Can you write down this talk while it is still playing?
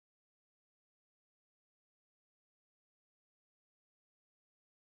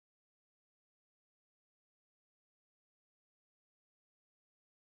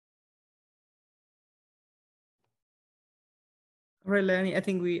right, Lenny, I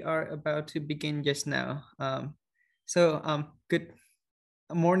think we are about to begin just now. Good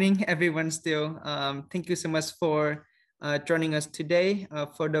morning, everyone still. Thank you so much for joining us today.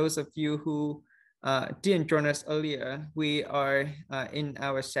 For those of you who didn't join us earlier, we are in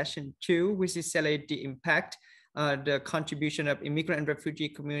our session 2, which is celebrate the impact, the contribution of immigrant and refugee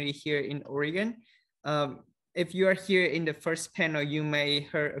community here in Oregon. If you are here in the first panel, you may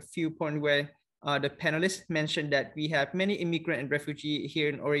hear a few points where the panelists mentioned that we have many immigrant and refugee here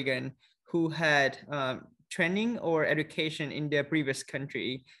in Oregon who had training or education in their previous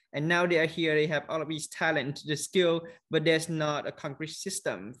country. And now they are here, they have all of these talent, the skill, but there's not a concrete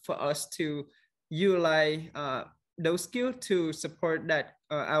system for us to utilize those skills to support that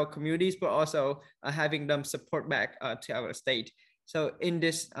our communities, but also having them support back to our state. So in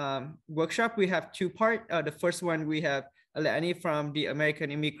this workshop, we have 2 parts. The first one, we have Leonie from the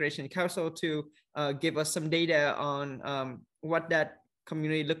American Immigration Council to give us some data on what that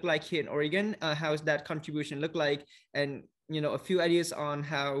community look like here in Oregon, how's that contribution look like, and a few ideas on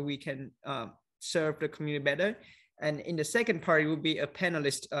how we can serve the community better. And in the second part, it will be a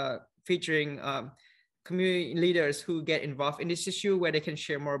panelist featuring community leaders who get involved in this issue, where they can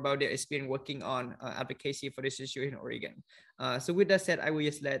share more about their experience working on advocacy for this issue in Oregon. So with that said, I will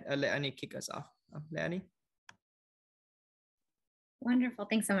just let Leonie kick us off. Leonie? Wonderful,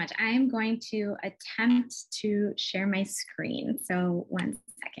 thanks so much. I am going to attempt to share my screen. So 1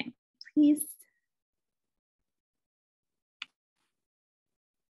 second, please.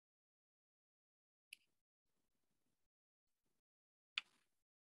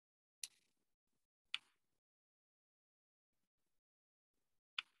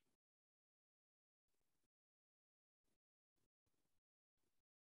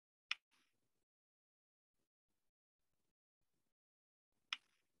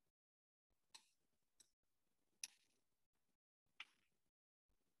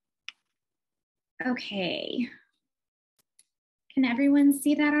 Okay. Can everyone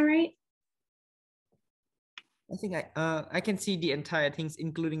see that all right? I think I can see the entire things,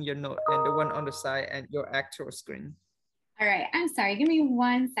 including your note and the one on the side and your actual screen. All right, I'm sorry, give me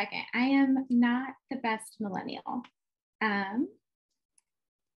 1 second. I am not the best millennial. Sorry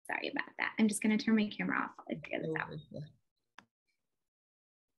about that. I'm just gonna turn my camera off while I figure this out. Yeah.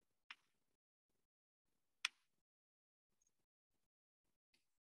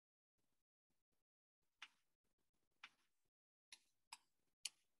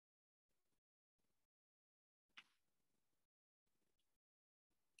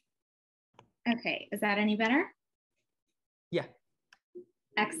 Okay, is that any better? Yeah.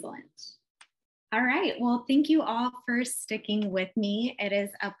 Excellent. All right, well, thank you all for sticking with me. It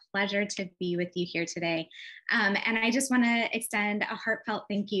is a pleasure to be with you here today. And I just wanna extend a heartfelt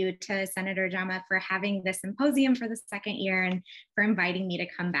thank you to Senator Jama for having this symposium for the 2nd year and for inviting me to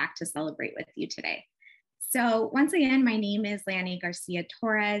come back to celebrate with you today. So once again, my name is Leonie Garcia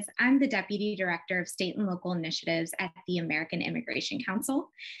Torres. I'm the Deputy Director of State and Local Initiatives at the American Immigration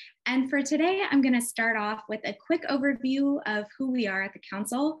Council. And for today, I'm gonna start off with a quick overview of who we are at the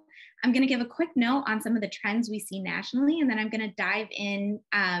Council. I'm gonna give a quick note on some of the trends we see nationally, and then I'm gonna dive in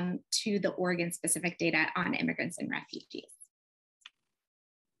to the Oregon specific data on immigrants and refugees.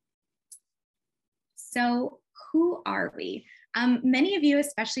 So who are we? Many of you,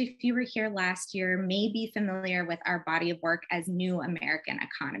 especially if you were here last year, may be familiar with our body of work as New American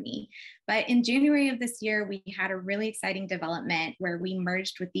Economy. But in January of this year, we had a really exciting development where we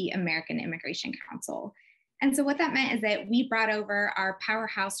merged with the American Immigration Council. And so what that meant is that we brought over our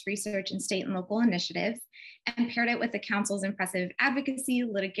powerhouse research and state and local initiatives and paired it with the council's impressive advocacy,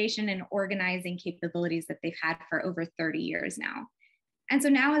 litigation, and organizing capabilities that they've had for over 30 years now. And so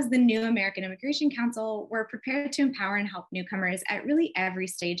now as the New American Immigration Council, we're prepared to empower and help newcomers at really every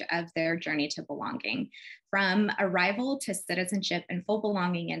stage of their journey to belonging, from arrival to citizenship and full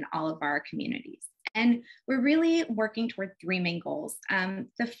belonging in all of our communities. And we're really working toward 3 main goals.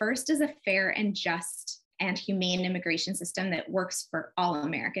 The first is a fair and just and humane immigration system that works for all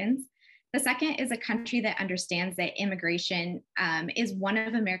Americans. The second is a country that understands that immigration is one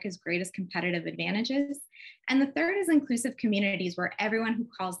of America's greatest competitive advantages. And the third is inclusive communities where everyone who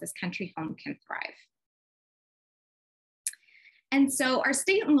calls this country home can thrive. And so our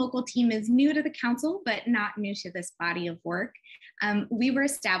state and local team is new to the council, but not new to this body of work. We were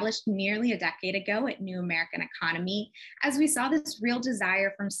established nearly a decade ago at New American Economy, as we saw this real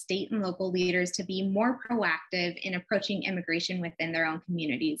desire from state and local leaders to be more proactive in approaching immigration within their own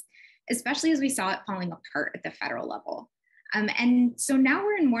communities, especially as we saw it falling apart at the federal level. And so now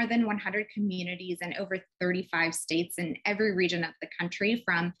we're in more than 100 communities in over 35 states in every region of the country,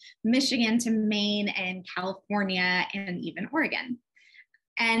 from Michigan to Maine and California and even Oregon.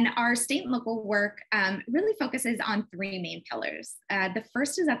 And our state and local work really focuses on three main pillars. The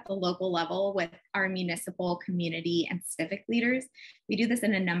first is at the local level with our municipal, community, and civic leaders. We do this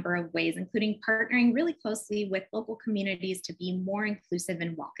in a number of ways, including partnering really closely with local communities to be more inclusive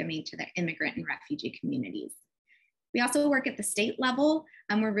and welcoming to the immigrant and refugee communities. We also work at the state level.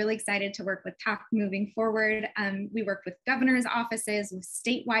 We're really excited to work with TAC moving forward. We work with governor's offices, with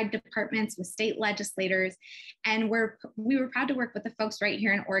statewide departments, with state legislators, and we were proud to work with the folks right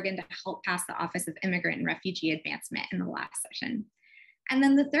here in Oregon to help pass the Office of Immigrant and Refugee Advancement in the last session. And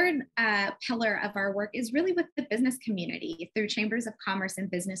then the third pillar of our work is really with the business community. Through chambers of commerce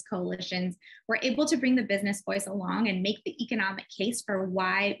and business coalitions, we're able to bring the business voice along and make the economic case for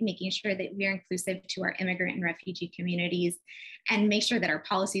why making sure that we are inclusive to our immigrant and refugee communities and make sure that our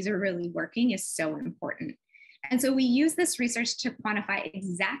policies are really working is so important. And so we use this research to quantify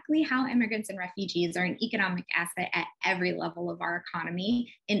exactly how immigrants and refugees are an economic asset at every level of our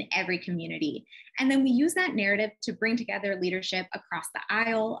economy in every community. And then we use that narrative to bring together leadership across the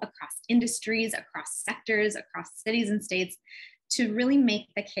aisle, across industries, across sectors, across cities and states to really make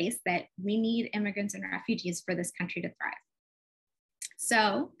the case that we need immigrants and refugees for this country to thrive.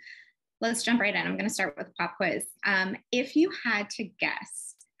 So let's jump right in. I'm going to start with a pop quiz. If you had to guess,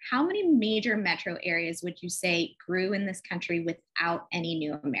 how many major metro areas would you say grew in this country without any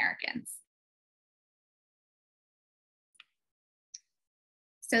new Americans?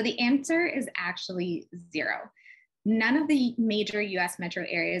 So the answer is actually 0. None of the major US metro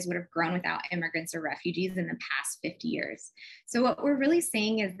areas would have grown without immigrants or refugees in the past 50 years. So what we're really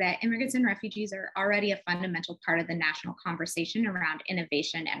saying is that immigrants and refugees are already a fundamental part of the national conversation around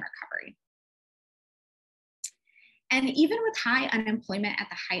innovation and recovery. And even with high unemployment at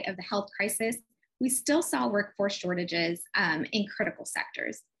the height of the health crisis, we still saw workforce shortages in critical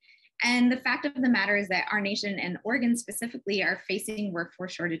sectors. And the fact of the matter is that our nation and Oregon specifically are facing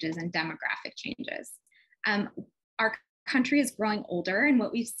workforce shortages and demographic changes. Our country is growing older, and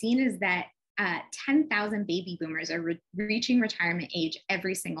what we've seen is that 10,000 baby boomers are reaching retirement age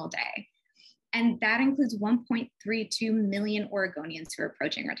every single day. And that includes 1.32 million Oregonians who are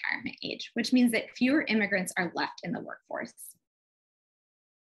approaching retirement age, which means that fewer immigrants are left in the workforce.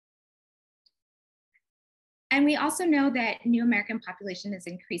 And we also know that new American population is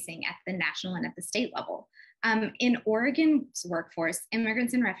increasing at the national and at the state level. In Oregon's workforce,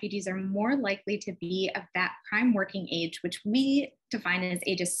 immigrants and refugees are more likely to be of that prime working age, which we define as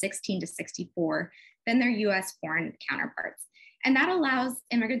ages 16 to 64, than their US foreign counterparts. And that allows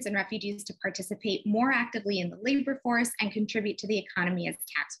immigrants and refugees to participate more actively in the labor force and contribute to the economy as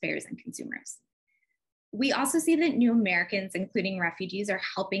taxpayers and consumers. We also see that new Americans, including refugees, are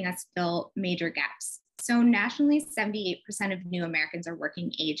helping us fill major gaps. So nationally, 78% of new Americans are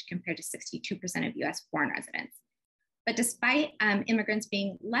working age compared to 62% of US foreign residents. But despite immigrants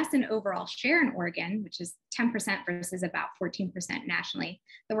being less in overall share in Oregon, which is 10% versus about 14% nationally,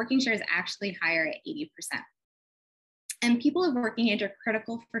 the working share is actually higher at 80%. And people of working age are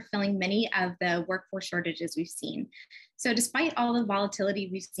critical for filling many of the workforce shortages we've seen. So despite all the volatility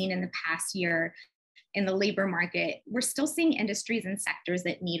we've seen in the past year in the labor market, we're still seeing industries and sectors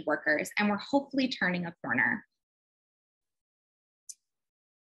that need workers, and we're hopefully turning a corner.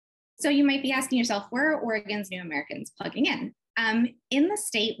 So you might be asking yourself, where are Oregon's new Americans plugging in? In the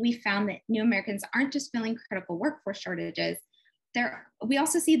state, we found that new Americans aren't just filling critical workforce shortages. We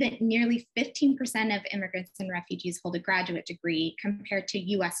also see that nearly 15% of immigrants and refugees hold a graduate degree compared to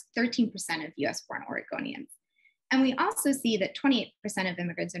 13% of US born Oregonians. And we also see that 28% of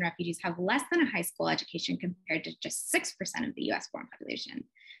immigrants and refugees have less than a high school education compared to just 6% of the US born population.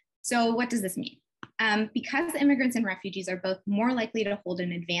 So what does this mean? Because immigrants and refugees are both more likely to hold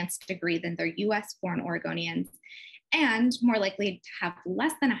an advanced degree than their US born Oregonians and more likely to have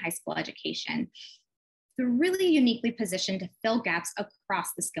less than a high school education, they're really uniquely positioned to fill gaps across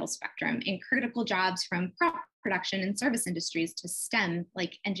the skill spectrum in critical jobs from crop production and service industries to STEM,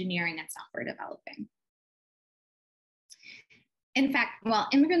 like engineering and software developing. In fact, while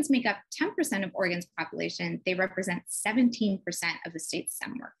immigrants make up 10% of Oregon's population, they represent 17% of the state's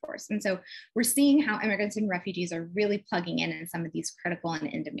STEM workforce. And so we're seeing how immigrants and refugees are really plugging in some of these critical and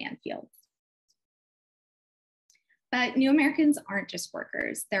in-demand fields. But new Americans aren't just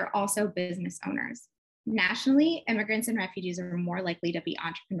workers, they're also business owners. Nationally, immigrants and refugees are more likely to be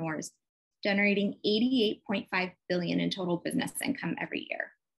entrepreneurs, generating $88.5 billion in total business income every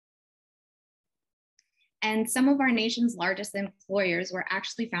year. And some of our nation's largest employers were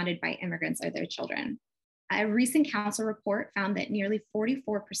actually founded by immigrants or their children. A recent council report found that nearly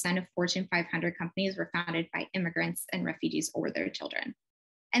 44% of Fortune 500 companies were founded by immigrants and refugees or their children.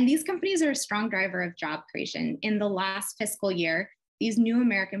 And these companies are a strong driver of job creation. In the last fiscal year, these new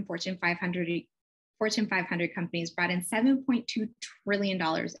American Fortune 500 companies brought in $7.2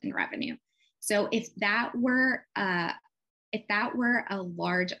 trillion in revenue. So if that were a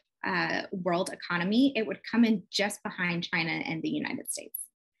large world economy, it would come in just behind China and the United States.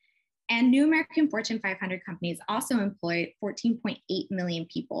 And new American Fortune 500 companies also employ 14.8 million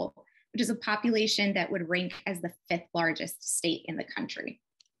people, which is a population that would rank as the 5th largest state in the country.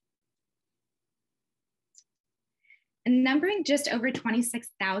 And numbering just over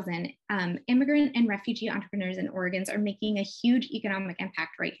 26,000, immigrant and refugee entrepreneurs in Oregon are making a huge economic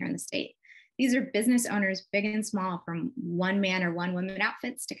impact right here in the state. These are business owners, big and small, from one man or one woman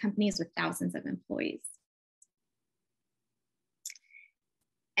outfits to companies with thousands of employees.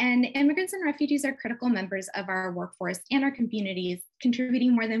 And immigrants and refugees are critical members of our workforce and our communities,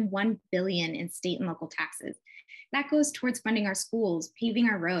 contributing more than $1 billion in state and local taxes. That goes towards funding our schools, paving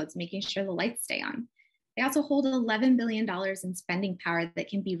our roads, making sure the lights stay on. They also hold $11 billion in spending power that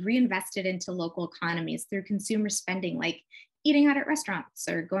can be reinvested into local economies through consumer spending, like eating out at restaurants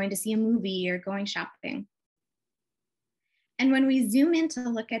or going to see a movie or going shopping. And when we zoom in to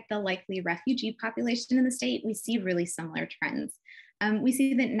look at the likely refugee population in the state, we see really similar trends. We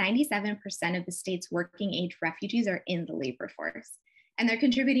see that 97% of the state's working age refugees are in the labor force. And they're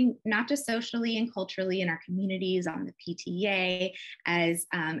contributing not just socially and culturally in our communities, on the PTA, as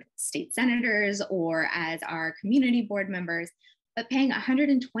state senators or as our community board members, but paying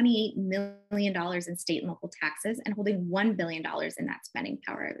 $128 million in state and local taxes and holding $1 billion in that spending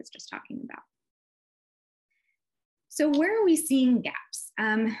power I was just talking about. So where are we seeing gaps?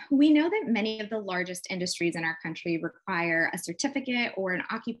 We know that many of the largest industries in our country require a certificate or an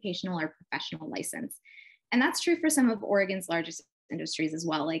occupational or professional license. And that's true for some of Oregon's largest industries as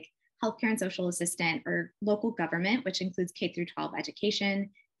well, like healthcare and social assistant, or local government, which includes K-12 education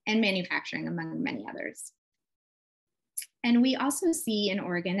and manufacturing, among many others. And we also see in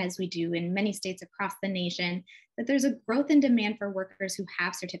Oregon, as we do in many states across the nation, that there's a growth in demand for workers who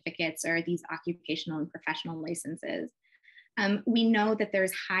have certificates or these occupational and professional licenses. We know that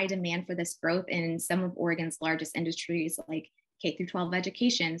there's high demand for this growth in some of Oregon's largest industries like K-12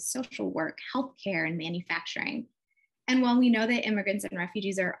 education, social work, healthcare, and manufacturing. And while we know that immigrants and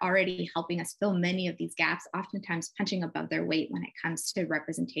refugees are already helping us fill many of these gaps, oftentimes punching above their weight when it comes to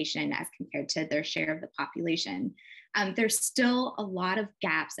representation as compared to their share of the population, there's still a lot of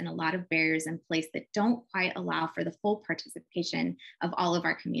gaps and a lot of barriers in place that don't quite allow for the full participation of all of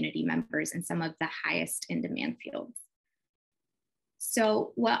our community members in some of the highest in demand fields.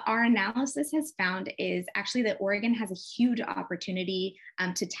 So what our analysis has found is actually that Oregon has a huge opportunity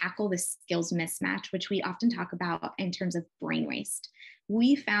to tackle the skills mismatch, which we often talk about in terms of brain waste.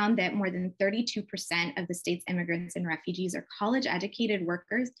 We found that more than 32% of the state's immigrants and refugees are college educated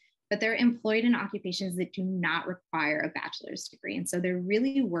workers, but they're employed in occupations that do not require a bachelor's degree. And so they're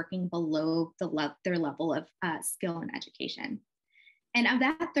really working below their level of skill and education. And of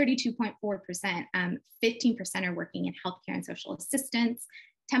that 32.4%, 15% are working in healthcare and social assistance,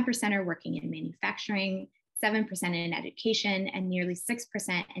 10% are working in manufacturing, 7% in education, and nearly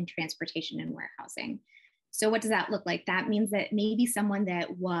 6% in transportation and warehousing. So what does that look like? That means that maybe someone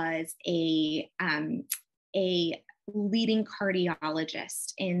that was a leading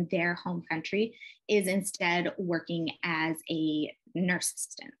cardiologist in their home country is instead working as a nurse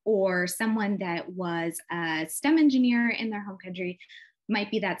assistant, or someone that was a STEM engineer in their home country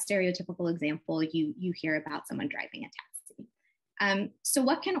might be that stereotypical example you hear about someone driving a taxi. So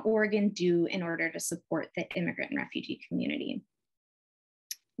what can Oregon do in order to support the immigrant and refugee community?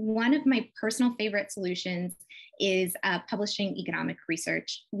 One of my personal favorite solutions is publishing economic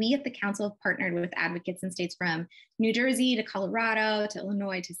research. We at the Council have partnered with advocates in states from New Jersey to Colorado to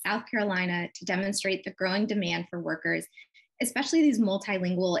Illinois to South Carolina to demonstrate the growing demand for workers, especially these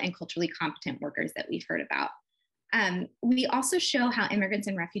multilingual and culturally competent workers that we've heard about. We also show how immigrants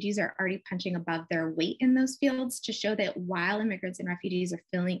and refugees are already punching above their weight in those fields to show that while immigrants and refugees are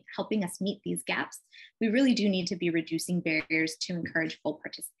helping us meet these gaps, we really do need to be reducing barriers to encourage full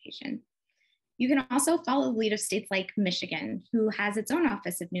participation. You can also follow the lead of states like Michigan, who has its own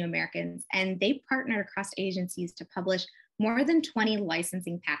Office of New Americans, and they partner across agencies to publish more than 20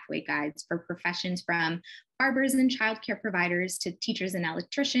 licensing pathway guides for professions from barbers and childcare providers to teachers and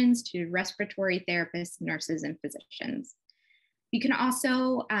electricians to respiratory therapists, nurses, and physicians. You can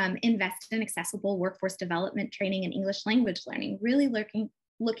also invest in accessible workforce development training and English language learning, really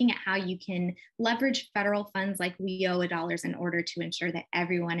looking at how you can leverage federal funds like WIOA dollars in order to ensure that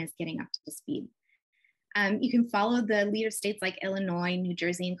everyone is getting up to speed. You can follow the leader states like Illinois, New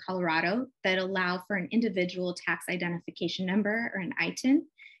Jersey, and Colorado that allow for an individual tax identification number, or an ITIN,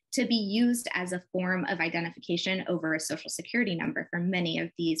 to be used as a form of identification over a social security number for many of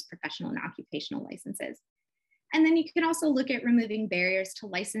these professional and occupational licenses. And then you can also look at removing barriers to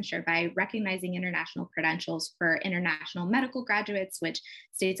licensure by recognizing international credentials for international medical graduates, which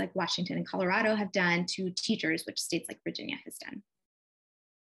states like Washington and Colorado have done, to teachers, which states like Virginia has done.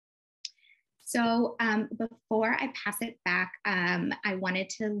 So before I pass it back, I wanted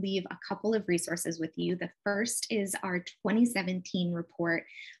to leave a couple of resources with you. The first is our 2017 report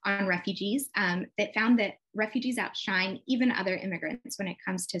on refugees that found that refugees outshine even other immigrants when it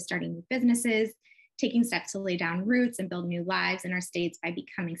comes to starting new businesses, taking steps to lay down roots and build new lives in our states by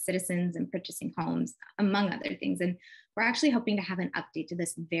becoming citizens and purchasing homes, among other things. And we're actually hoping to have an update to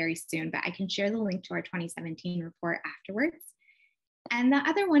this very soon, but I can share the link to our 2017 report afterwards. And the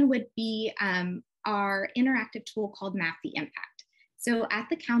other one would be our interactive tool called Map the Impact. So at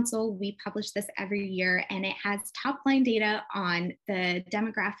the council, we publish this every year, and it has top line data on the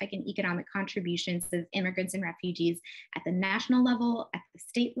demographic and economic contributions of immigrants and refugees at the national level, at the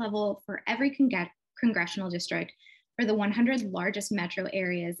state level, for every congressional district, for the 100 largest metro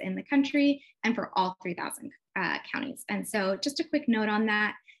areas in the country, and for all 3,000 counties. And so just a quick note on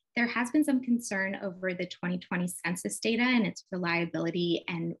that, there has been some concern over the 2020 census data and its reliability,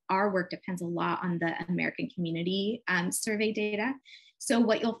 and our work depends a lot on the American Community Survey data. So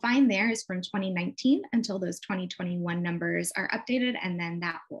what you'll find there is from 2019 until those 2021 numbers are updated, and then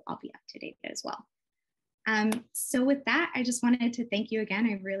that will all be up to date as well. So with that, I just wanted to thank you again.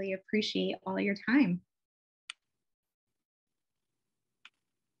 I really appreciate all your time.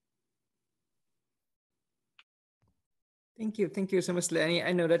 Thank you so much, Lenny.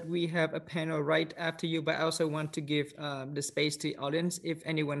 I know that we have a panel right after you, but I also want to give the space to the audience. If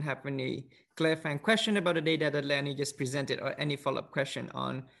anyone have any clarifying question about the data that Lenny just presented, or any follow-up question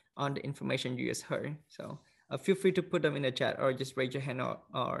on the information you just heard. So feel free to put them in the chat, or just raise your hand,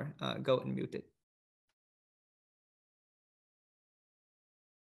 or go and mute it.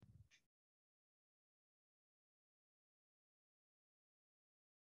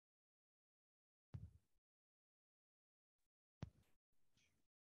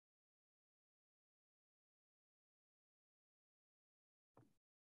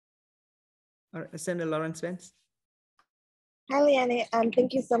 All right, Senator Lawrence Vance. Hi, Leanne.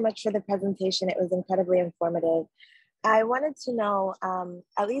 Thank you so much for the presentation. It was incredibly informative. I wanted to know,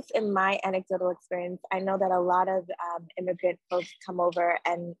 at least in my anecdotal experience, I know that a lot of immigrant folks come over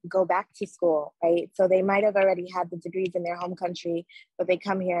and go back to school, right? So they might have already had the degrees in their home country, but they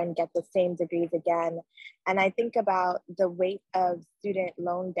come here and get the same degrees again. And I think about the weight of student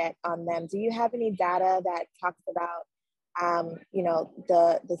loan debt on them. Do you have any data that talks about you know,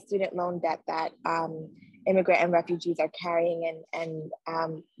 the student loan debt that immigrant and refugees are carrying, and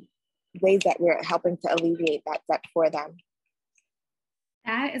ways that we're helping to alleviate that debt for them?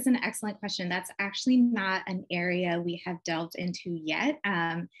 That is an excellent question. That's actually not an area we have delved into yet.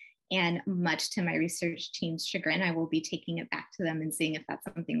 And much to my research team's chagrin, I will be taking it back to them and seeing if that's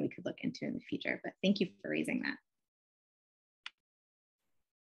something we could look into in the future. But thank you for raising that.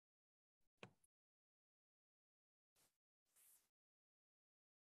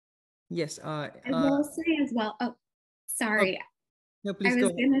 Yes. I will say as well. Oh, sorry. Oh, no, please go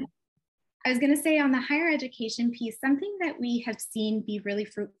ahead. I was going to say, on the higher education piece, something that we have seen be really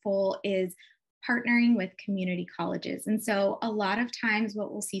fruitful is partnering with community colleges. And so a lot of times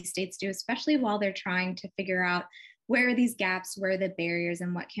what we'll see states do, especially while they're trying to figure out where are these gaps, where are the barriers,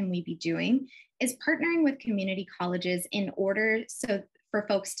 and what can we be doing, is partnering with community colleges in order for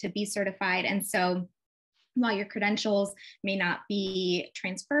folks to be certified. And so while your credentials may not be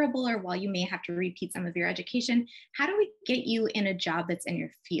transferable, or while you may have to repeat some of your education, how do we get you in a job that's in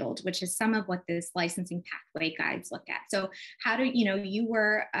your field, which is some of what this licensing pathway guides look at. So how do, you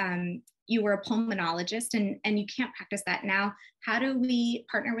were a pulmonologist and you can't practice that now. How do we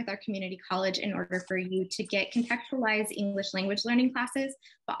partner with our community college in order for you to get contextualized English language learning classes,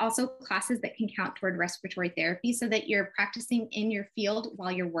 but also classes that can count toward respiratory therapy, so that you're practicing in your field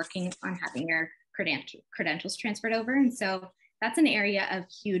while you're working on having your credentials transferred over? And so that's an area of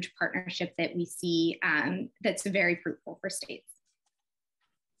huge partnership that we see that's very fruitful for states.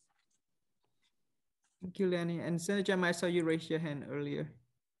 Thank you, Lenny. And Senator Jama, I saw you raise your hand earlier.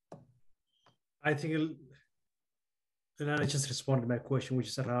 I think I just responded to my question, which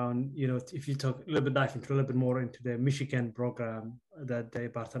is around, if you talk a little bit, dive into a little bit more into the Michigan program that they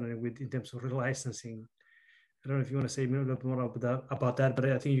partnering with in terms of relicensing. I don't know if you want to say a little bit more about that, but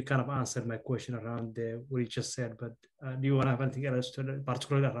I think you kind of answered my question around what you just said. But do you want to have anything else to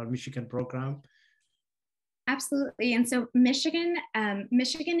particularly around Michigan program? Absolutely. And so Michigan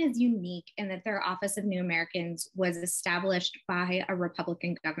is unique in that their Office of New Americans was established by a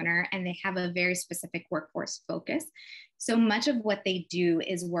Republican governor, and they have a very specific workforce focus. So much of what they do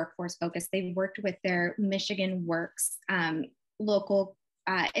is workforce focused. They've worked with their Michigan Works local,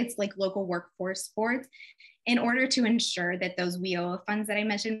 it's like local workforce boards, in order to ensure that those WIOA funds that I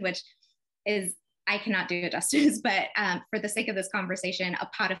mentioned, which is, I cannot do it justice, but for the sake of this conversation, a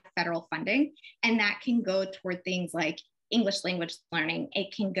pot of federal funding, and that can go toward things like English language learning.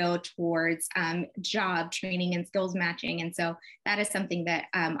 It can go towards job training and skills matching. And so that is something that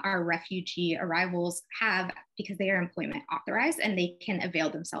our refugee arrivals have, because they are employment authorized and they can avail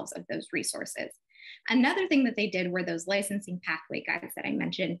themselves of those resources. Another thing that they did were those licensing pathway guides that I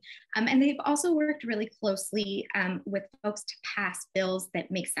mentioned. And they've also worked really closely with folks to pass bills that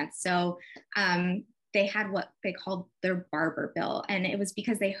make sense. So they had what they called their barber bill. And it was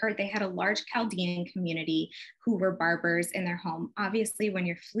because they heard they had a large Chaldean community who were barbers in their home. Obviously, when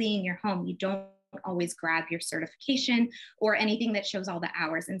you're fleeing your home, you don't always grab your certification or anything that shows all the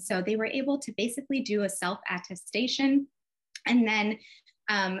hours. And so they were able to basically do a self-attestation, and then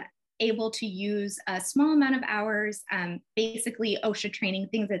able to use a small amount of hours, basically OSHA training,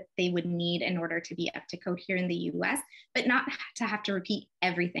 things that they would need in order to be up to code here in the US, but not to have to repeat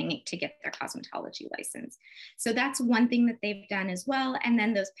everything to get their cosmetology license. So that's one thing that they've done as well. And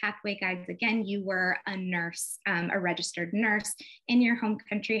then those pathway guides, again, you were a nurse, a registered nurse in your home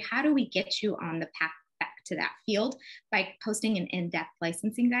country. How do we get you on the path back to that field? By posting an in-depth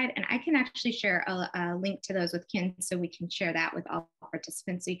licensing guide. And I can actually share a link to those with Ken, so we can share that with all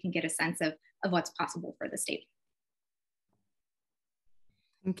participants, so you can get a sense of what's possible for the state.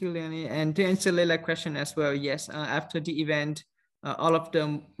 Thank you, Leonie. And to answer Leila's question as well, yes, after the event, all of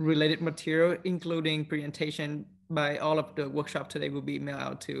the related material, including presentation by all of the workshop today, will be mailed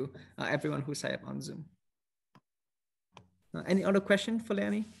out to everyone who signed up on Zoom. Any other question for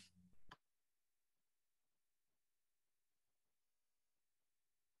Leonie?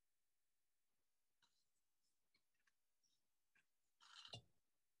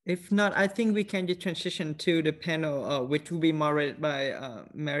 If not, I think we can just transition to the panel, which will be moderated by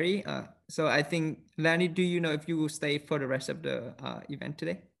Mary. So I think, Leonie, do you know if you will stay for the rest of the event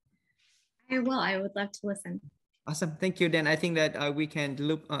today? I will. I would love to listen. Awesome. Thank you. Then I think that we can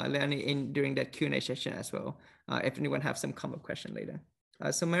loop Leonie in during that Q&A session as well, if anyone have some comment question later.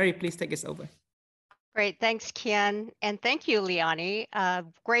 So Mary, please take us over. Great, thanks, Kian, and thank you, Leonie.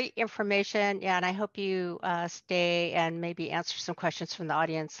 Great information, yeah, and I hope you stay and maybe answer some questions from the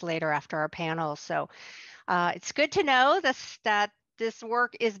audience later after our panel. So it's good to know that this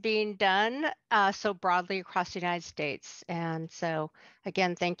work is being done so broadly across the United States, and so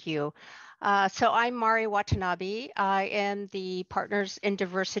again, thank you. So I'm Mari Watanabe. I am the Partners in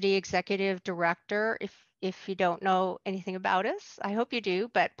Diversity Executive Director. If you don't know anything about us, I hope you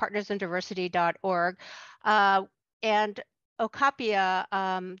do, but partnersindiversity.org. And OCAPIA,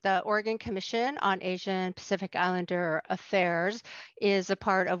 the Oregon Commission on Asian Pacific Islander Affairs, is a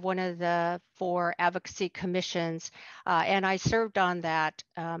part of one of the 4 advocacy commissions. And I served on that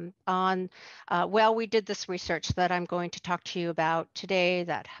well, we did this research that I'm going to talk to you about today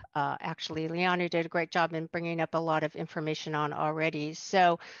that actually Leonie did a great job in bringing up a lot of information on already.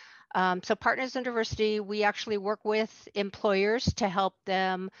 So Partners in Diversity, we actually work with employers to help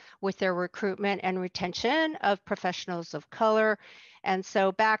them with their recruitment and retention of professionals of color. And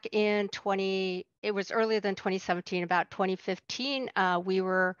so back in it was earlier than 2017, about 2015, we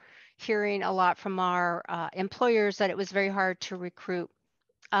were hearing a lot from our employers that it was very hard to recruit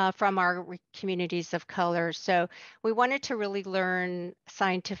from our communities of color. So we wanted to really learn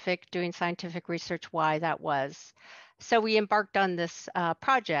doing scientific research why that was. So we embarked on this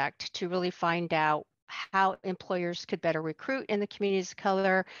project to really find out how employers could better recruit in the communities of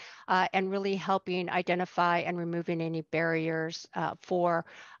color and really helping identify and removing any barriers for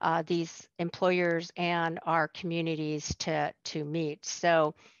these employers and our communities to meet.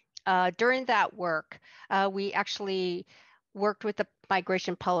 So during that work, we actually worked with the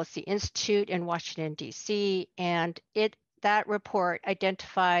Migration Policy Institute in Washington, D.C., and that report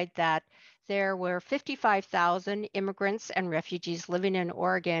identified that there were 55,000 immigrants and refugees living in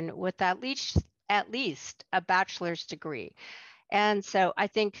Oregon with at least a bachelor's degree. And so I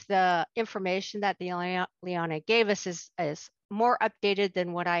think the information that Leonie gave us is more updated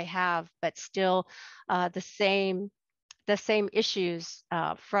than what I have, but still the same issues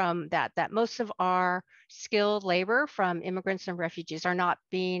from that most of our skilled labor from immigrants and refugees are not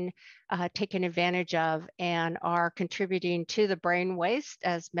being taken advantage of and are contributing to the brain waste,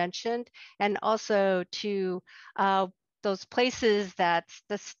 as mentioned, and also to those places that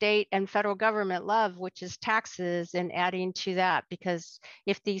the state and federal government love, which is taxes, and adding to that, because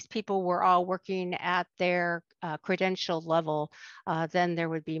if these people were all working at their credential level, then there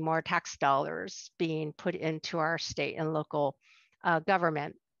would be more tax dollars being put into our state and local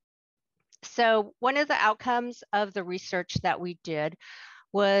government. So one of the outcomes of the research that we did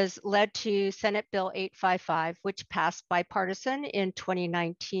was led to Senate Bill 855, which passed bipartisan in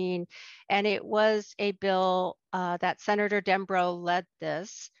 2019. And it was a bill that Senator Dembro led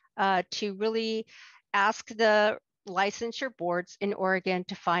this to really ask the licensure boards in Oregon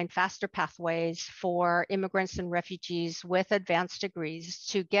to find faster pathways for immigrants and refugees with advanced degrees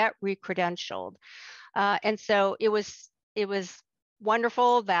to get recredentialed. And so it was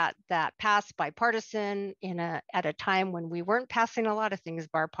wonderful that that passed bipartisan at a time when we weren't passing a lot of things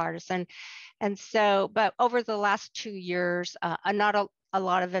bipartisan. And so, but over the last 2 years, not a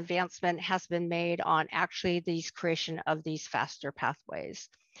lot of advancement has been made on actually these creation of these faster pathways.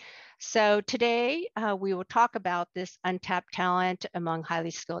 So today we will talk about this untapped talent among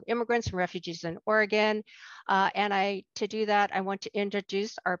highly skilled immigrants and refugees in Oregon. To do that, I want to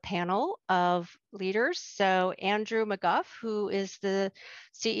introduce our panel of leaders. So Andrew McGuff, who is the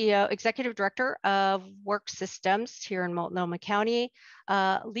CEO, Executive Director of Work Systems here in Multnomah County,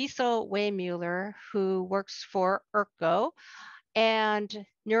 Lisa Waymuller, who works for IRCO, and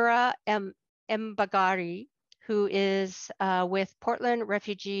Nura Mbagari, who is with Portland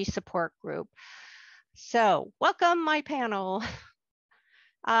Refugee Support Group. So welcome my panel.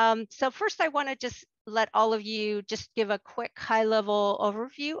 So first I want to just let all of you just give a quick high-level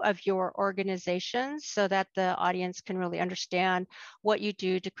overview of your organizations so that the audience can really understand what you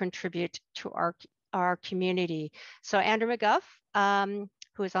do to contribute to our community. So Andrew McGuff,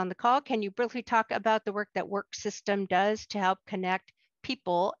 who is on the call, can you briefly talk about the work that Work System does to help connect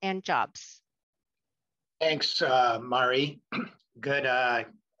people and jobs? Thanks, Mari. Good,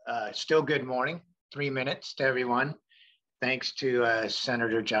 still good morning, 3 minutes to everyone. Thanks to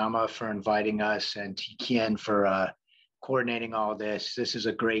Senator Jama for inviting us and to Kian for coordinating all this. This is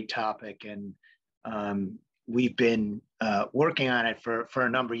a great topic, and we've been working on it for a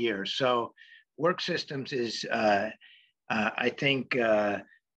number of years. So Work Systems is, I think,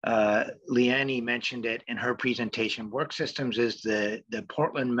 Leanne mentioned it in her presentation. Work Systems is the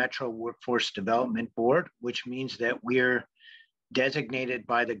Portland Metro Workforce Development Board, which means that we're designated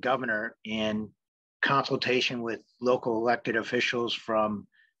by the governor in consultation with local elected officials from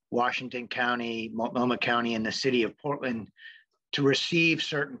Washington County, Multnomah County, and the city of Portland to receive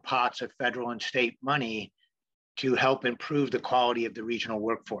certain pots of federal and state money to help improve the quality of the regional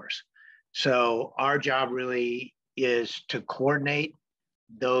workforce. So our job really is to coordinate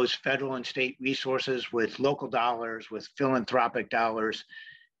those federal and state resources with local dollars, with philanthropic dollars,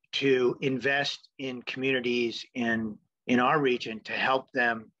 to invest in communities in our region to help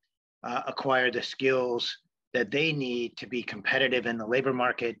them acquire the skills that they need to be competitive in the labor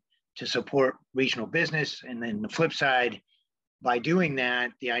market, to support regional business. And then the flip side, by doing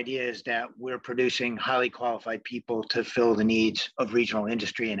that, the idea is that we're producing highly qualified people to fill the needs of regional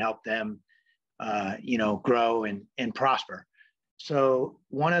industry and help them grow and prosper. So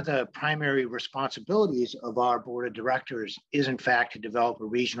one of the primary responsibilities of our board of directors is, in fact, to develop a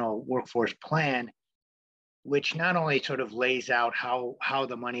regional workforce plan, which not only sort of lays out how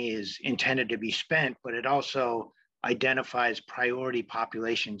the money is intended to be spent, but it also identifies priority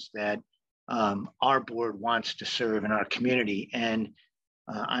populations that our board wants to serve in our community. And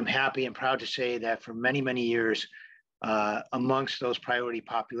I'm happy and proud to say that for many, many years, amongst those priority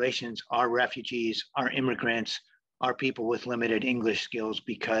populations are refugees, are immigrants, are people with limited English skills,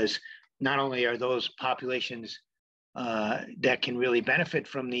 because not only are those populations that can really benefit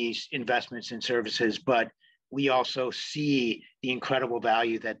from these investments and services, but we also see the incredible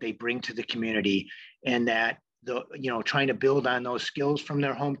value that they bring to the community, and that trying to build on those skills from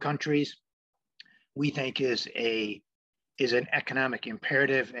their home countries, we think is an economic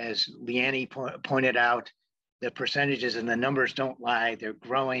imperative. As Leanne pointed out, the percentages and the numbers don't lie, they're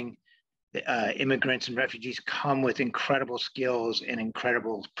growing. Immigrants and refugees come with incredible skills and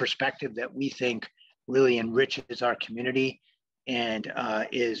incredible perspective that we think really enriches our community, and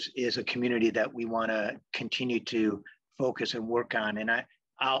is a community that we want to continue to focus and work on. And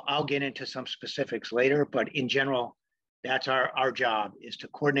I'll get into some specifics later, but in general, that's our job, is to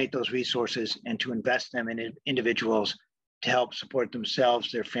coordinate those resources and to invest them in individuals to help support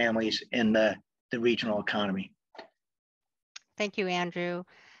themselves, their families, and the regional economy. Thank you, Andrew.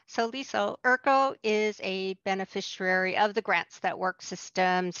 So Lisa, IRCO is a beneficiary of the grants that Work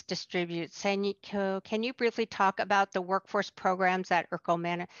Systems distributes. Can you briefly talk about the workforce programs that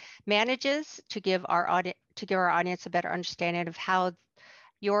IRCO manages to give to give our audience a better understanding of how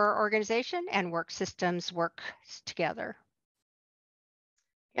your organization and work systems work together.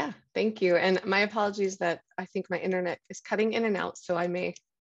 Yeah, thank you. And my apologies that I think my internet is cutting in and out, so I may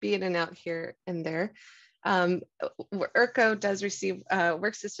be in and out here and there. IRCO does receive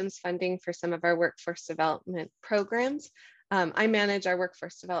work systems funding for some of our workforce development programs. I manage our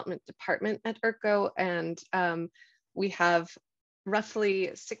workforce development department at IRCO, and we have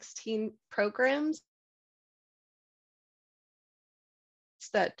roughly 16 programs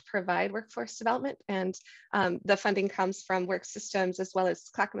that provide workforce development, and the funding comes from work systems as well as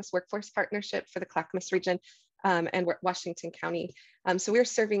Clackamas Workforce Partnership for the Clackamas region and Washington County. So we're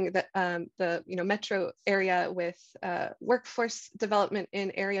serving the metro area with workforce development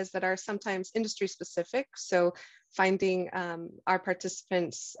in areas that are sometimes industry specific. So finding our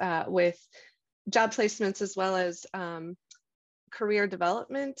participants with job placements as well as career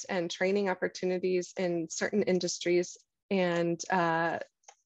development and training opportunities in certain industries, and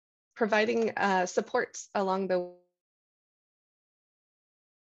providing support along the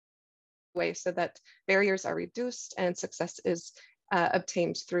way so that barriers are reduced and success is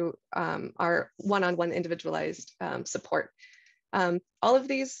obtained through our one-on-one individualized support. All of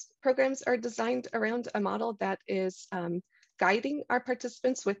these programs are designed around a model that is guiding our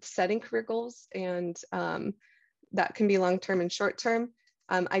participants with setting career goals, and that can be long-term and short-term,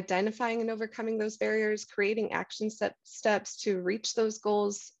 identifying and overcoming those barriers, creating action steps to reach those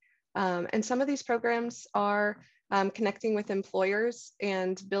goals. And some of these programs are connecting with employers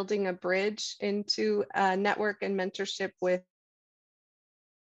and building a bridge into a network and mentorship with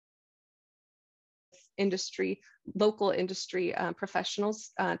industry, local industry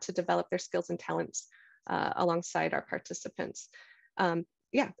professionals to develop their skills and talents alongside our participants.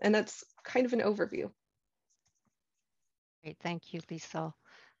 Yeah, and that's kind of an overview. Great, thank you, Lisa.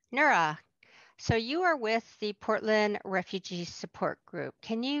 Nura, so you are with the Portland Refugee Support Group.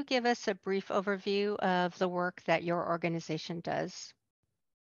 Can you give us a brief overview of the work that your organization does?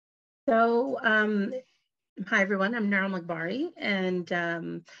 So, hi everyone, I'm Nura Magbari,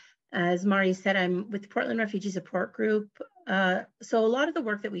 and as Mari said, I'm with the Portland Refugee Support Group. So a lot of the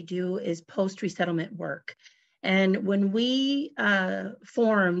work that we do is post-resettlement work. And when we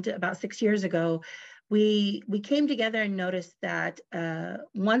formed about 6 years ago, we came together and noticed that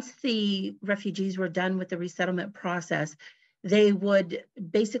once the refugees were done with the resettlement process, they would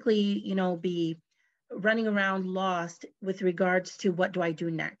basically, be running around lost with regards to what do I do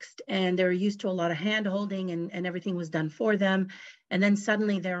next. And they were used to a lot of hand holding and everything was done for them. And then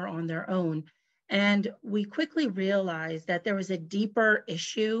suddenly they're on their own. And we quickly realized that there was a deeper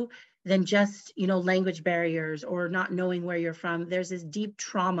issue than just, language barriers or not knowing where you're from. There's this deep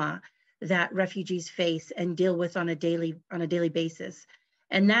trauma that refugees face and deal with on a daily basis.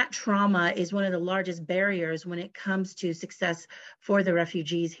 And that trauma is one of the largest barriers when it comes to success for the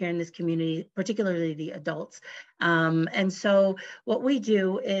refugees here in this community, particularly the adults. And so what we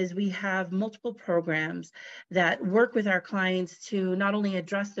do is we have multiple programs that work with our clients to not only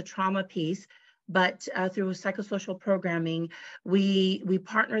address the trauma piece, but through psychosocial programming, we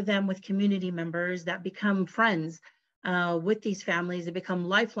partner them with community members that become friends with these families. They become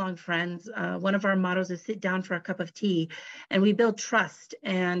lifelong friends. One of our mottos is sit down for a cup of tea, and we build trust.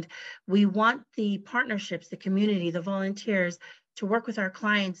 And we want the partnerships, the community, the volunteers to work with our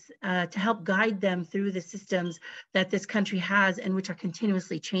clients to help guide them through the systems that this country has and which are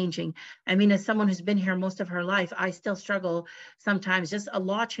continuously changing. I mean, as someone who's been here most of her life, I still struggle sometimes. Just a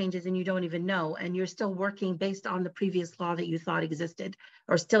law changes and you don't even know, and you're still working based on the previous law that you thought existed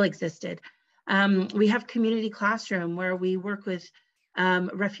or still existed. We have community classroom where we work with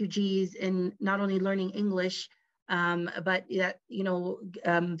refugees in not only learning English, but that,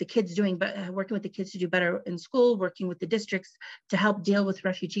 the kids working with the kids to do better in school, working with the districts to help deal with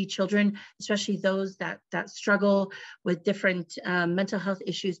refugee children, especially those that struggle with different mental health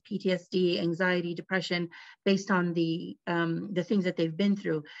issues, PTSD, anxiety, depression, based on the things that they've been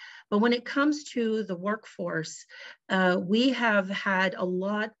through. But when it comes to the workforce, we have had a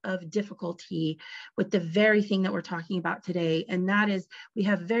lot of difficulty with the very thing that we're talking about today. And that is, we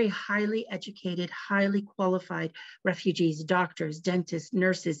have very highly educated, highly qualified refugees, doctors, dentists,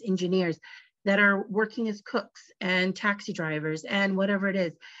 nurses, engineers that are working as cooks and taxi drivers and whatever it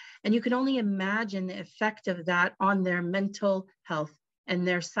is. And you can only imagine the effect of that on their mental health and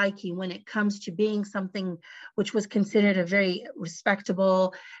their psyche when it comes to being something which was considered a very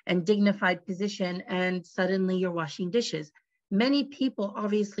respectable and dignified position, and suddenly you're washing dishes. Many people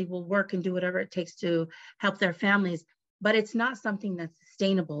obviously will work and do whatever it takes to help their families, but it's not something that's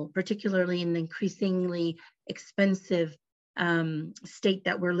sustainable, particularly in the increasingly expensive state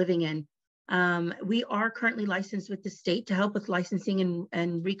that we're living in. We are currently licensed with the state to help with licensing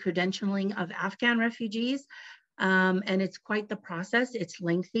and re-credentialing of Afghan refugees. And it's quite the process. It's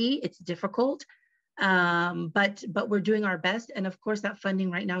lengthy, it's difficult, but we're doing our best. And of course, that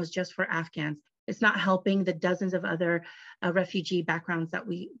funding right now is just for Afghans. It's not helping the dozens of other refugee backgrounds that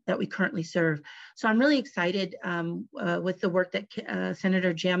we currently serve. So I'm really excited with the work that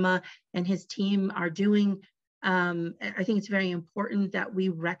Senator Jama and his team are doing. I think it's very important that we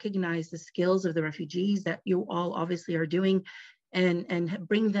recognize the skills of the refugees that you all obviously are doing, and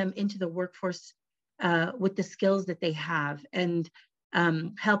bring them into the workforce with the skills that they have, and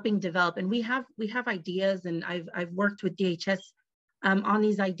helping develop. And we have ideas, and I've worked with DHS on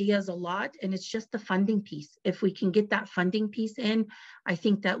these ideas a lot, and it's just the funding piece. If we can get that funding piece in, I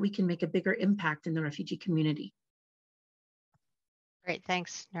think that we can make a bigger impact in the refugee community. Great,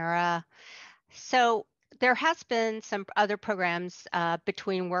 thanks, Nura. So there has been some other programs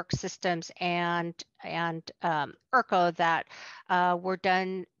between work systems and IRCO that were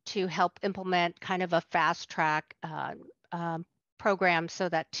done to help implement kind of a fast track program, so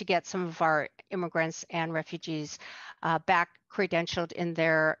that to get some of our immigrants and refugees back credentialed in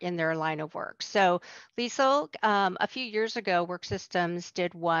their line of work. So Liesl, a few years ago, Work Systems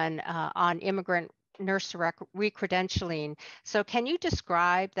did one on immigrant nurse recredentialing. So can you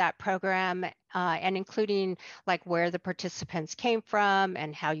describe that program and including like where the participants came from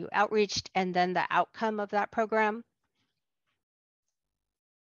and how you outreached, and then the outcome of that program?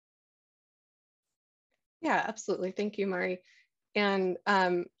 Yeah, absolutely. Thank you, Mari. And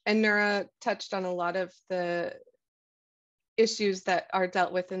Nura touched on a lot of the issues that are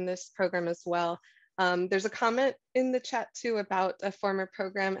dealt with in this program as well. There's a comment in the chat too about a former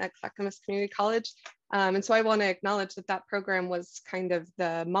program at Clackamas Community College. And so I want to acknowledge that that program was kind of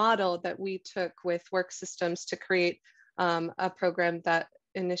the model that we took with Work Systems to create a program that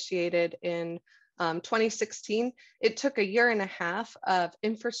initiated in 2016. It took a year and a half of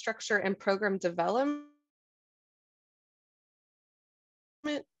infrastructure and program development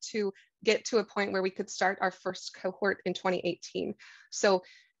to get to a point where we could start our first cohort in 2018. So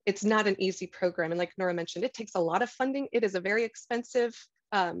it's not an easy program. And like Nura mentioned, it takes a lot of funding. It is a very expensive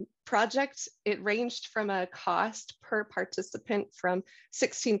project. It ranged from a cost per participant from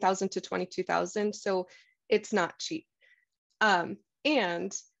 $16,000 to $22,000. So it's not cheap.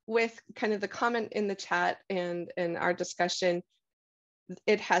 And with kind of the comment in the chat and our discussion,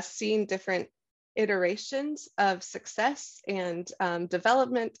 it has seen different iterations of success and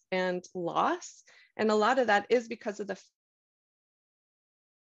development and loss. And a lot of that is because of the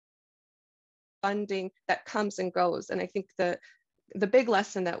funding that comes and goes. And I think the big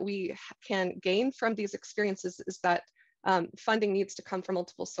lesson that we can gain from these experiences is that funding needs to come from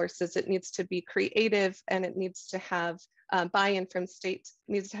multiple sources. It needs to be creative, and it needs to have buy-in from state,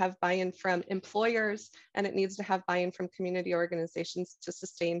 needs to have buy-in from employers, and it needs to have buy-in from community organizations to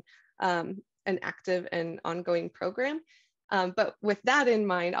sustain an active and ongoing program. But with that in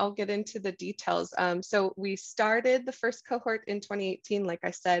mind, I'll get into the details. So we started the first cohort in 2018, like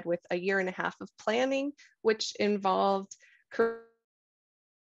I said, with a year and a half of planning, which involved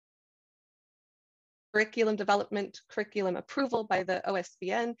curriculum development, curriculum approval by the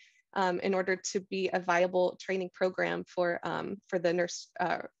OSBN in order to be a viable training program for the nurse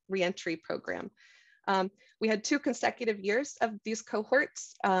reentry program. We had 2 consecutive years of these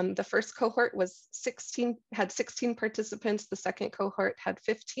cohorts. The first cohort had 16 participants. The second cohort had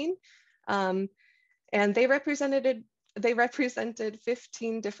 15. And they represented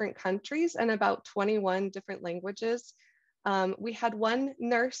 15 different countries and about 21 different languages. We had 1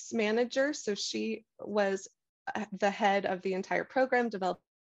 nurse manager, so she was the head of the entire program, developing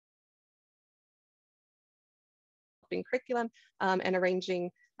curriculum and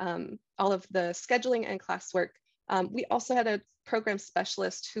arranging all of the scheduling and classwork. We also had a program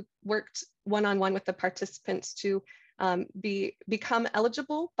specialist who worked one-on-one with the participants to become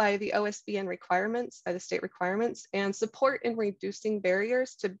eligible by the OSBN requirements, by the state requirements, and support in reducing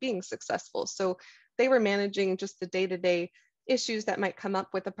barriers to being successful. So they were managing just the day-to-day issues that might come up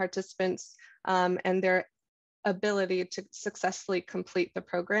with the participants and their ability to successfully complete the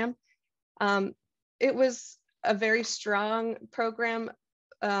program. It was a very strong program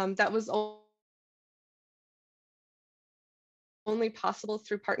that was only possible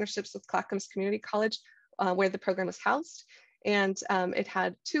through partnerships with Clackamas Community College, where the program was housed. And it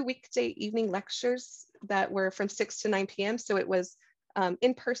had 2 weekday evening lectures that were from 6 to 9 p.m. So it was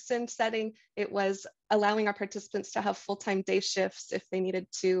in-person setting. It was allowing our participants to have full-time day shifts if they needed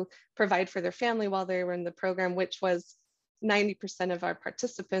to provide for their family while they were in the program, which was 90% of our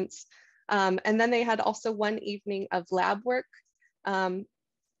participants. And then they had also 1 evening of lab work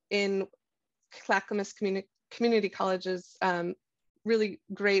in Clackamas Community College's really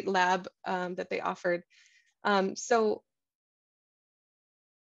great lab that they offered. So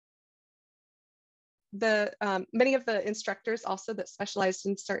many of the instructors also that specialized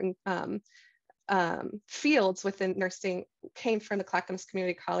in certain fields within nursing came from the Clackamas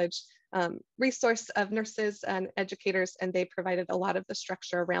Community College resource of nurses and educators, and they provided a lot of the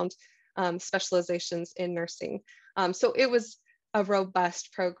structure around specializations in nursing. So it was a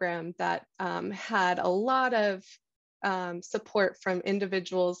robust program that had a lot of support from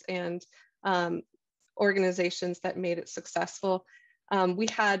individuals and organizations that made it successful. We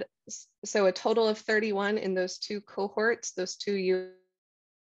had a total of 31 in those two cohorts, those 2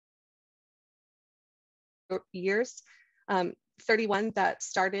 years, 31 that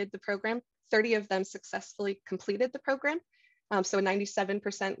started the program, 30 of them successfully completed the program. So a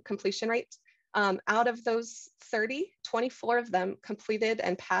 97% completion rate. Out of those 30, 24 of them completed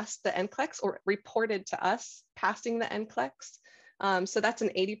and passed the NCLEX or reported to us passing the NCLEX. So that's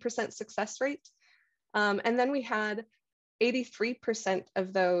an 80% success rate. And then we had 83%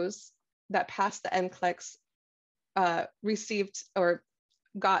 of those that passed the NCLEX received or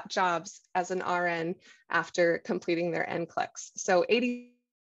got jobs as an RN after completing their NCLEX. So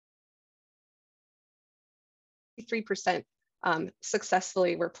 83%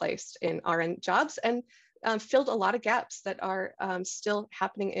 successfully were placed in RN jobs and filled a lot of gaps that are still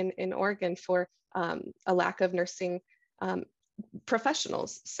happening in Oregon for a lack of nursing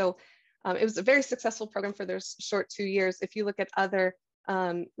professionals. So it was a very successful program for those short 2 years. If you look at other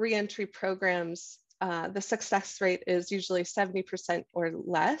reentry programs, the success rate is usually 70% or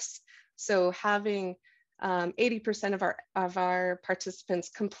less. So having 80% of our participants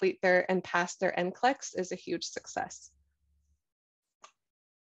complete and pass their NCLEX is a huge success.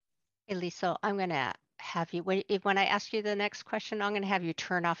 Hey, Lisa, I'm going to have you, when I ask you the next question, I'm going to have you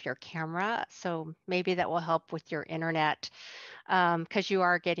turn off your camera. So maybe that will help with your internet because you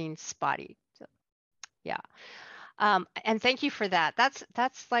are getting spotty. So, yeah. And thank you for that.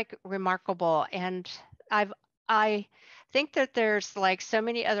 That's like remarkable. And I think that there's like so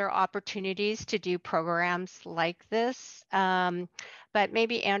many other opportunities to do programs like this. But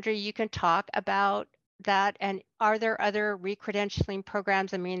maybe Andrew, you can talk about that. And are there other re-credentialing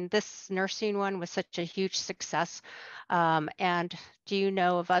programs? I mean, this nursing one was such a huge success. And do you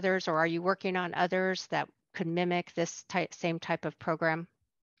know of others, or are you working on others that could mimic this same type of program?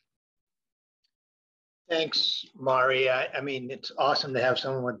 Thanks, Mari. I mean, it's awesome to have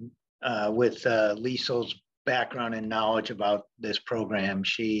someone with Liesel's background and knowledge about this program.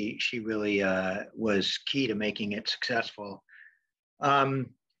 She really was key to making it successful.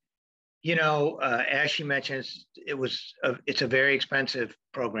 You know, as she mentioned, it's a very expensive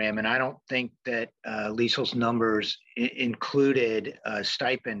program, and I don't think that Liesel's numbers included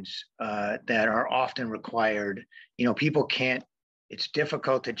stipends that are often required. You know, people can't. It's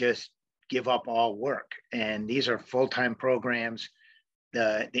difficult to just give up all work, and these are full-time programs.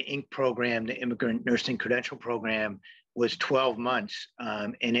 The INC program, the Immigrant Nursing Credential Program, was 12 months,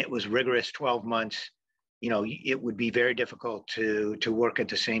 and it was rigorous 12 months. You know, it would be very difficult to work at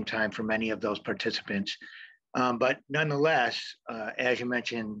the same time for many of those participants. But nonetheless, as you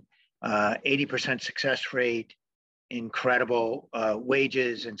mentioned, 80% success rate, incredible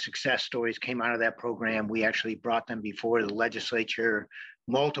wages and success stories came out of that program. We actually brought them before the legislature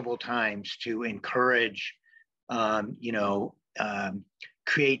multiple times to encourage,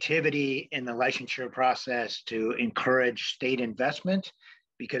 creativity in the licensure process, to encourage state investment,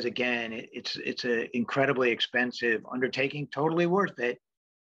 because again, it's an incredibly expensive undertaking, totally worth it,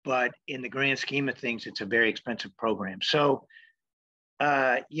 but in the grand scheme of things, it's a very expensive program. So,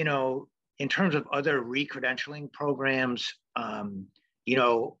 in terms of other re-credentialing programs,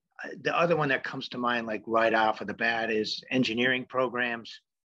 the other one that comes to mind, like right off of the bat, is engineering programs.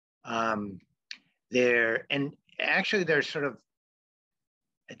 There's sort of,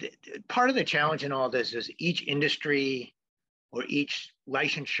 part of the challenge in all this is each industry or each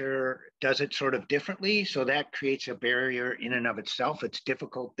licensure does it sort of differently. So that creates a barrier in and of itself. It's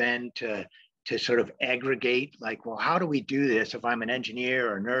difficult then to sort of aggregate, like, well, how do we do this if I'm an engineer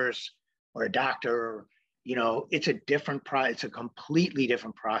or a nurse or a doctor? It's a completely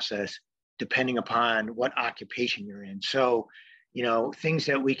different process depending upon what occupation you're in. So, things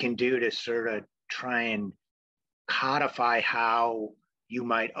that we can do to sort of try and codify how you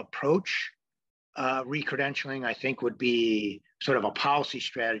might approach re-credentialing, I think, would be sort of a policy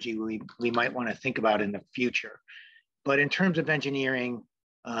strategy we might want to think about in the future. But in terms of engineering,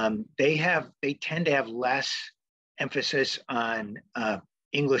 they tend to have less emphasis on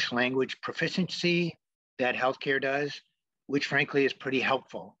English language proficiency that healthcare does, which frankly is pretty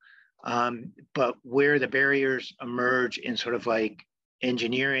helpful. But where the barriers emerge in sort of like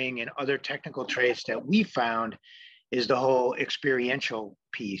engineering and other technical trades that we found is the whole experiential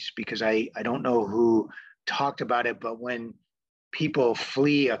piece, because I don't know who talked about it, but when people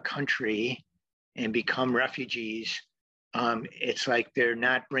flee a country and become refugees, it's like they're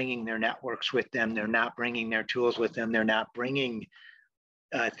not bringing their networks with them, they're not bringing their tools with them, they're not bringing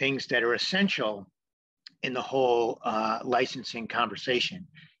things that are essential in the whole licensing conversation.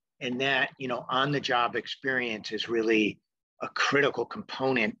 And that, you know, on-the-job experience is really a critical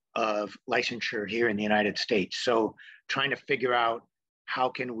component of licensure here in the United States. So trying to figure out how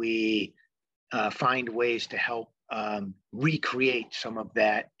can we find ways to help recreate some of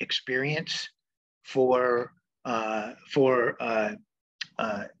that experience for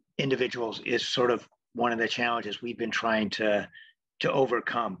individuals is sort of one of the challenges we've been trying to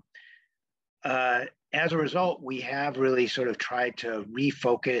overcome. As a result, we have really sort of tried to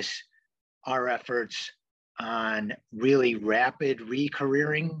refocus our efforts on really rapid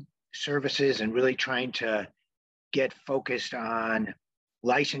recareering services and really trying to get focused on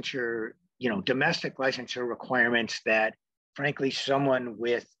licensure, you know, domestic licensure requirements that, frankly, someone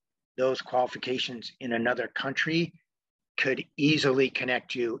with those qualifications in another country could easily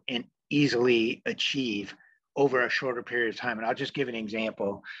connect to and easily achieve over a shorter period of time. And I'll just give an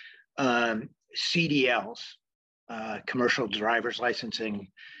example. CDLs, commercial driver's licensing.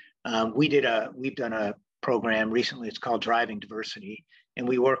 We've done a program recently, it's called Driving Diversity. And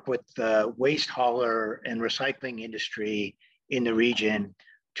we work with the waste hauler and recycling industry in the region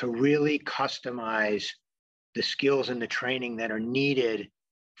to really customize the skills and the training that are needed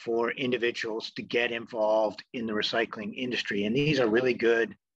for individuals to get involved in the recycling industry. And these are really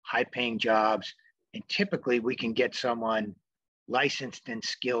good, high-paying jobs. And typically we can get someone licensed and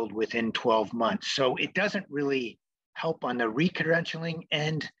skilled within 12 months. So it doesn't really help on the re-credentialing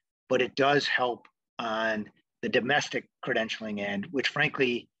end, but it does help on the domestic credentialing end, which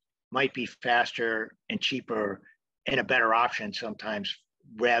frankly might be faster and cheaper and a better option sometimes,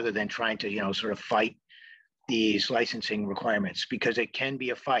 rather than trying to, you know, sort of fight these licensing requirements, because it can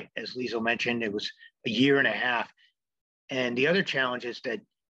be a fight. As Liesl mentioned, it was a year and a half. And the other challenge is that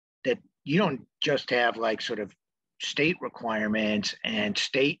you don't just have like sort of state requirements and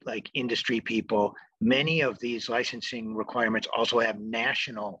state like industry people. Many of these licensing requirements also have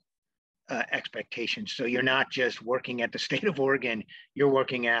national expectations. So you're not just working at the state of Oregon, you're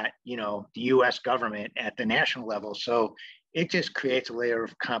working at, you know, the US government at the national level. So it just creates a layer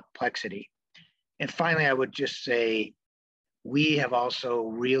of complexity. And finally, I would just say, we have also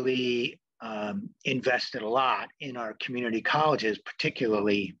really invested a lot in our community colleges,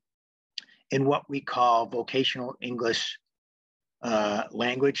 particularly in what we call vocational English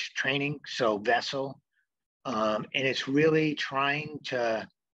language training, so VESL. And it's really trying to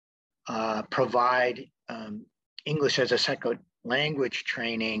provide English as a second language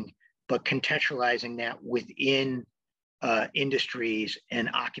training, but contextualizing that within industries and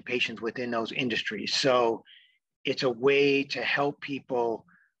occupations within those industries. So it's a way to help people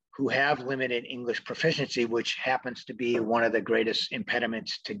who have limited English proficiency, which happens to be one of the greatest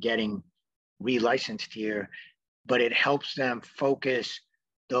impediments to getting relicensed here, but it helps them focus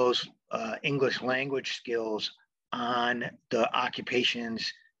those English language skills on the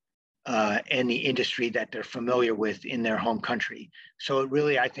occupations and the industry that they're familiar with in their home country. So it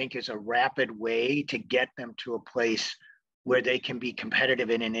really, I think, is a rapid way to get them to a place where they can be competitive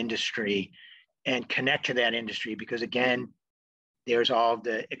in an industry and connect to that industry, because again, there's all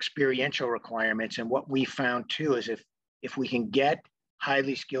the experiential requirements. And what we found too is if we can get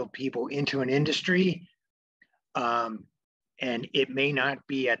highly skilled people into an industry, and it may not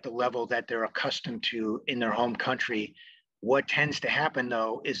be at the level that they're accustomed to in their home country, what tends to happen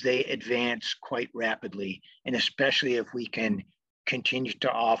though is they advance quite rapidly. And especially if we can continue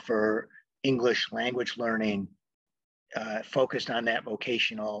to offer English language learning focused on that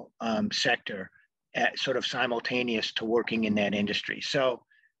vocational sector, sort of simultaneous to working in that industry. So,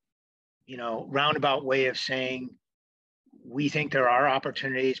 you know, roundabout way of saying, we think there are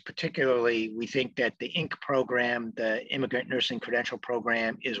opportunities. Particularly, we think that the INC program, the Immigrant Nursing Credential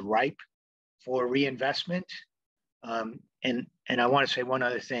Program, is ripe for reinvestment. And I want to say one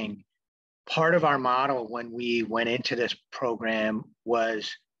other thing. Part of our model when we went into this program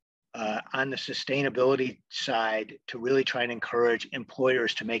was on the sustainability side to really try and encourage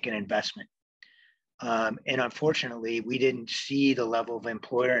employers to make an investment. And unfortunately, we didn't see the level of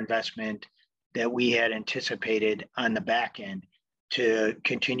employer investment that we had anticipated on the back end to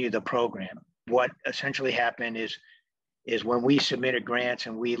continue the program. What essentially happened is when we submitted grants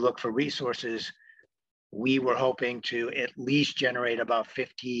and we looked for resources, we were hoping to at least generate about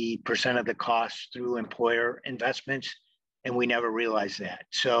 50% of the costs through employer investments, and we never realized that.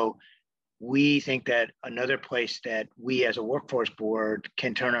 So we think that another place that we as a workforce board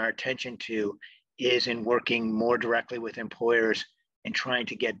can turn our attention to is in working more directly with employers and trying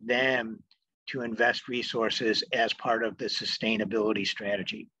to get them to invest resources as part of the sustainability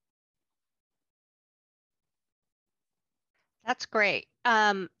strategy. That's great.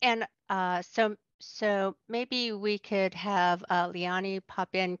 So maybe we could have Leonie pop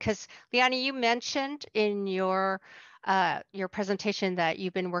in, because Leonie, you mentioned in your presentation that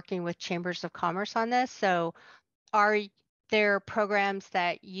you've been working with chambers of commerce on this. So are there programs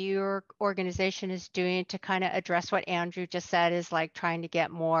that your organization is doing to kind of address what Andrew just said, is like trying to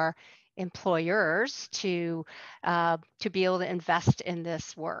get more employers to be able to invest in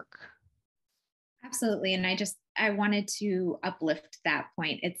this work? Absolutely. And I wanted to uplift that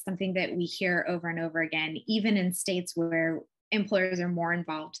point. It's something that we hear over and over again, even in states where employers are more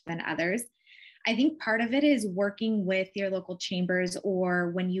involved than others. I think part of it is working with your local chambers,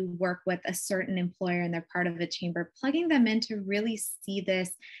 or when you work with a certain employer and they're part of a chamber, plugging them in to really see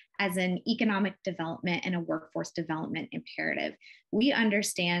this as an economic development and a workforce development imperative. We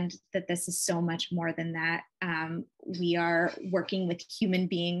understand that this is so much more than that. We are working with human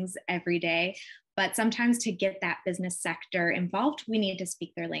beings every day, but sometimes to get that business sector involved, we need to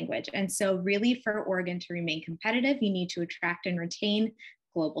speak their language. And so really, for Oregon to remain competitive, you need to attract and retain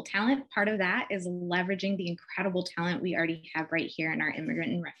global talent. Part of that is leveraging the incredible talent we already have right here in our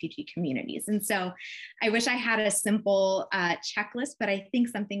immigrant and refugee communities. And so I wish I had a simple checklist, but I think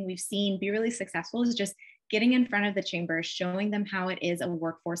something we've seen be really successful is just getting in front of the chamber, showing them how it is a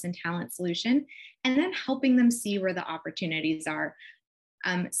workforce and talent solution, and then helping them see where the opportunities are.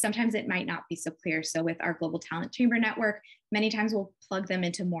 Sometimes it might not be so clear. So with our Global Talent Chamber Network, many times we'll plug them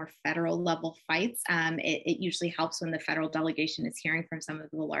into more federal level fights. It usually helps when the federal delegation is hearing from some of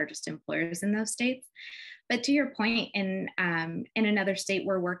the largest employers in those states. But to your point, in another state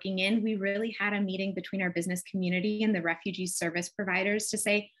we're working in, we really had a meeting between our business community and the refugee service providers to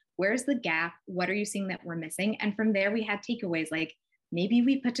say, where's the gap? What are you seeing that we're missing? And from there, we had takeaways like, maybe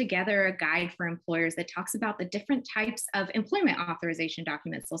we put together a guide for employers that talks about the different types of employment authorization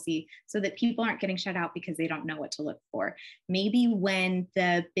documents they'll see, so that people aren't getting shut out because they don't know what to look for. Maybe when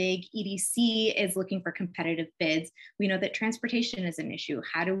the big EDC is looking for competitive bids, we know that transportation is an issue.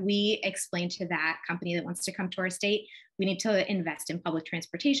 How do we explain to that company that wants to come to our state, we need to invest in public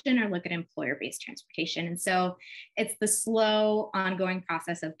transportation or look at employer-based transportation? And so it's the slow, ongoing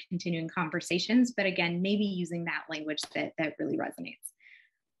process of continuing conversations, but again, maybe using that language that really resonates.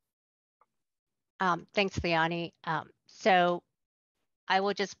 Thanks, Leonie. So I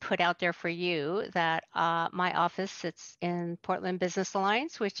will just put out there for you that my office sits in Portland Business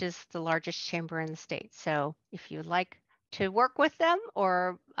Alliance, which is the largest chamber in the state. So if you'd like to work with them,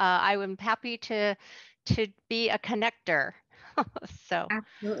 or I am happy to be a connector. So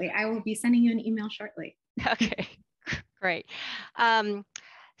absolutely, I will be sending you an email shortly. Okay, great.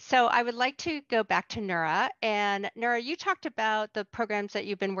 So I would like to go back to Nura. And Nura, you talked about the programs that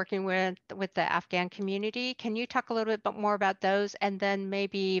you've been working with the Afghan community. Can you talk a little bit more about those, and then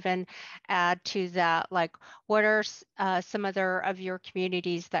maybe even add to that, like what are some other of your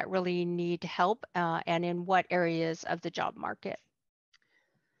communities that really need help, and in what areas of the job market?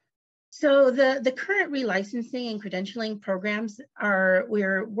 So the current relicensing and credentialing programs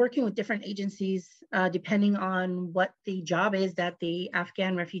we're working with different agencies depending on what the job is that the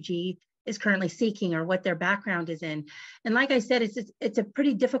Afghan refugee is currently seeking or what their background is in. And like I said, it's a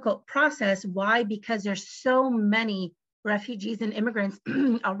pretty difficult process. Why? Because there's so many refugees and immigrants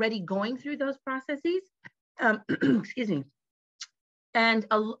already going through those processes. Excuse me. And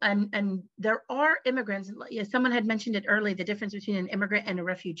there are immigrants, someone had mentioned it earlier, the difference between an immigrant and a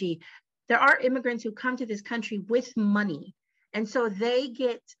refugee. There are immigrants who come to this country with money. And so they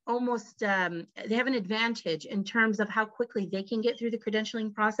get almost, they have an advantage in terms of how quickly they can get through the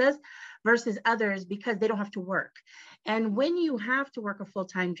credentialing process versus others because they don't have to work. And when you have to work a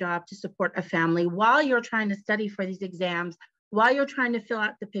full-time job to support a family while you're trying to study for these exams, while you're trying to fill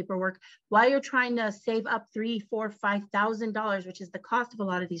out the paperwork, while you're trying to save up $3,000, $4,000, $5,000, which is the cost of a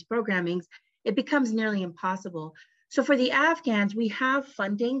lot of these programmings, it becomes nearly impossible. So for the Afghans, we have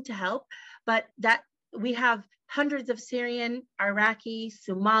funding to help, but that we have hundreds of Syrian, Iraqi,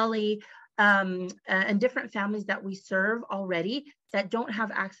 Somali, and different families that we serve already that don't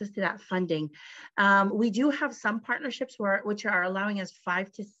have access to that funding. We do have some partnerships which are allowing us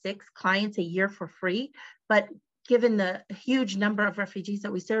 5 to 6 clients a year for free, but given the huge number of refugees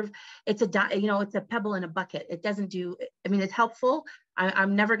that we serve, it's a pebble in a bucket. It doesn't do, I mean, it's helpful.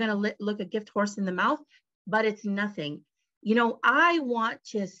 I'm never going to look a gift horse in the mouth, but it's nothing. You know, I want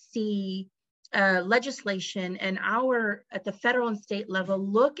to see legislation and at the federal and state level,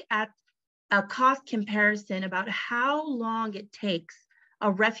 look at a cost comparison about how long it takes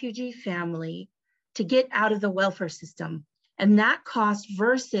a refugee family to get out of the welfare system. And that cost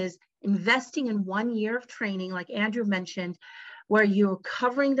versus investing in 1 year of training, like Andrew mentioned, where you're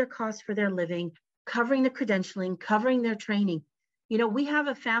covering their costs for their living, covering the credentialing, covering their training. You know, we have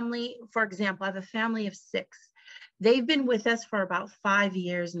a family, for example, I have a family of 6. They've been with us for about 5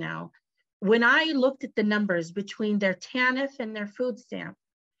 years now. When I looked at the numbers between their TANF and their food stamp,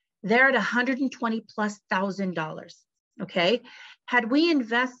 they're at $120,000+, okay? Had we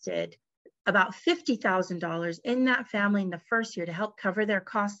invested about $50,000 in that family in the first year to help cover their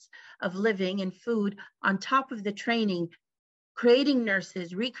costs of living and food on top of the training, creating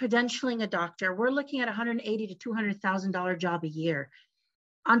nurses, re-credentialing a doctor, we're looking at $180,000 to $200,000 job a year.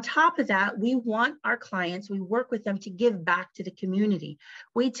 On top of that, we want our clients, we work with them to give back to the community.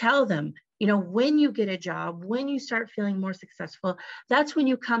 We tell them, you know, when you get a job, when you start feeling more successful, that's when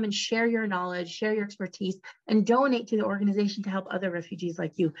you come and share your knowledge, share your expertise, and donate to the organization to help other refugees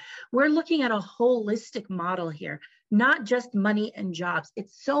like you. We're looking at a holistic model here, not just money and jobs.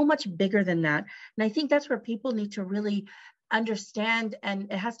 It's so much bigger than that. And I think that's where people need to really understand,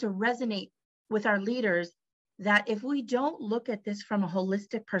 and it has to resonate with our leaders, that if we don't look at this from a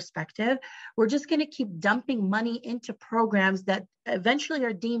holistic perspective, we're just going to keep dumping money into programs that eventually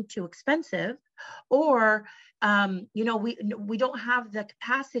are deemed too expensive, or you know, we don't have the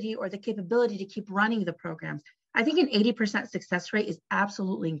capacity or the capability to keep running the programs. I think an 80% success rate is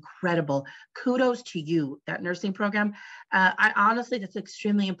absolutely incredible. Kudos to you, that nursing program. I honestly, that's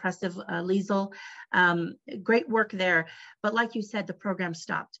extremely impressive, Liesl. Great work there. But like you said, the program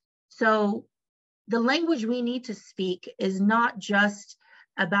stopped. So the language we need to speak is not just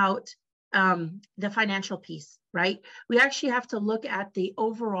about the financial piece, right? We actually have to look at the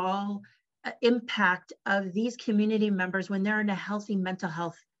overall impact of these community members when they're in a healthy mental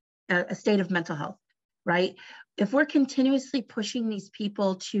health, a state of mental health, right? If we're continuously pushing these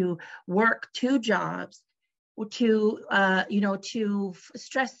people to work 2 jobs, to you know, to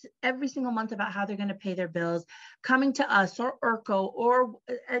stress every single month about how they're going to pay their bills, coming to us or IRCO or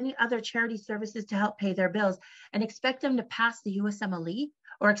any other charity services to help pay their bills, and expect them to pass the USMLE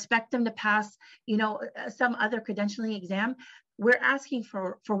or expect them to pass, you know, some other credentialing exam, we're asking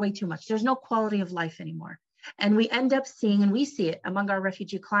for way too much. There's no quality of life anymore. And we end up seeing, and we see it among our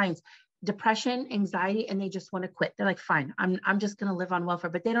refugee clients, depression, anxiety, and they just want to quit. They're like, fine, I'm just going to live on welfare,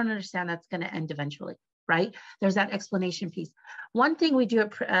 but they don't understand that's going to end eventually. Right? There's that explanation piece. One thing we do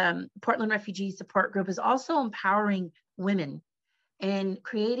at Portland Refugee Support Group is also empowering women and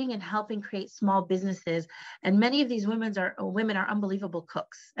creating and helping create small businesses. And many of these women are unbelievable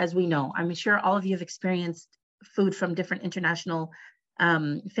cooks, as we know. I'm sure all of you have experienced food from different international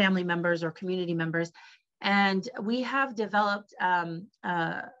family members or community members. And we have developed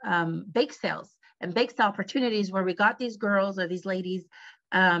bake sales and bake sale opportunities where we got these girls or these ladies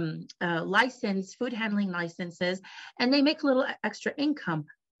food handling licenses, and they make a little extra income.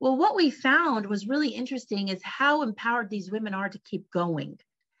 Well, what we found was really interesting is how empowered these women are to keep going,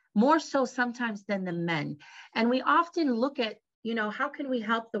 more so sometimes than the men. And we often look at, you know, how can we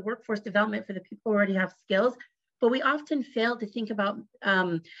help the workforce development for the people who already have skills? But we often fail to think about,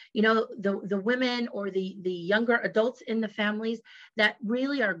 you know, the women or the younger adults in the families that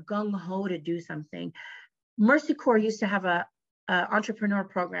really are gung-ho to do something. Mercy Corps used to have a entrepreneur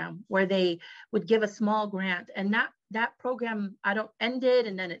program where they would give a small grant, and that program ended,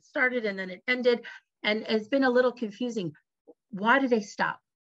 and then it started, and then it ended, and it's been a little confusing. Why do they stop?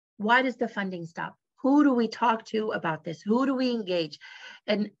 Why does the funding stop? Who do we talk to about this? Who do we engage?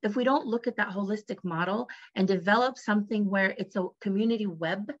 And if we don't look at that holistic model and develop something where it's a community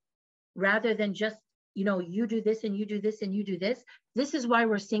web rather than just, you know, you do this and you do this and you do this, this is why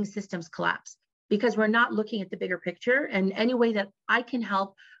we're seeing systems collapse. Because we're not looking at the bigger picture. And any way that I can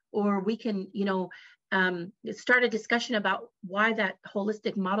help, or we can, you know, start a discussion about why that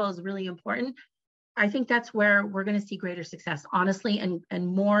holistic model is really important, I think that's where we're going to see greater success, honestly, and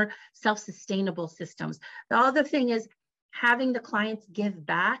more self-sustainable systems. The other thing is having the clients give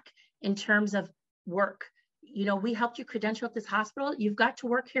back in terms of work. You know, we helped you credential at this hospital. You've got to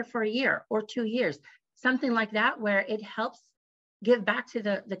work here for a year or 2 years, something like that, where it helps give back to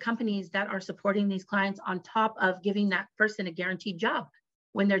the companies that are supporting these clients on top of giving that person a guaranteed job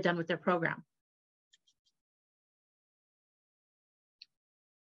when they're done with their program.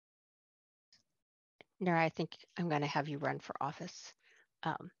 Nora, I think I'm going to have you run for office.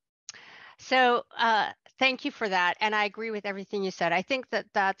 Thank you for that. And I agree with everything you said. I think that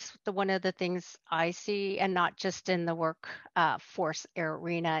that's one of the things I see, and not just in the workforce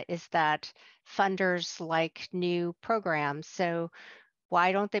arena, is that funders like new programs. So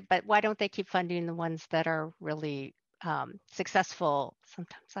why don't they keep funding the ones that are really successful?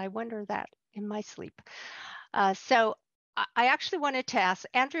 Sometimes I wonder that in my sleep. So I actually wanted to ask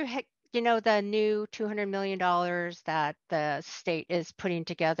Andrew, you know, the new $200 million that the state is putting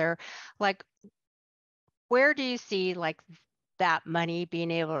together, like, where do you see like that money being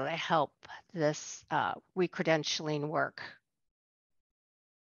able to help this recredentialing work?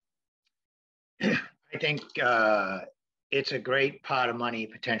 I think it's a great pot of money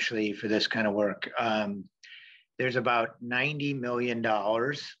potentially for this kind of work. There's about $90 million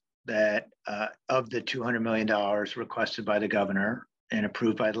that of the $200 million requested by the governor and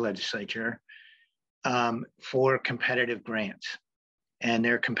approved by the legislature for competitive grants. And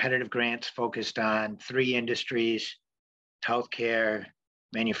they're competitive grants focused on 3 industries: healthcare,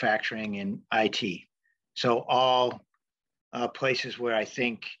 manufacturing, and IT. So all places where I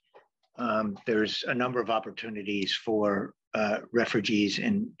think there's a number of opportunities for refugees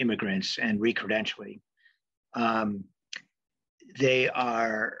and immigrants and recredentialing. A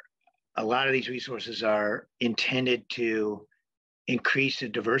lot of these resources are intended to increase the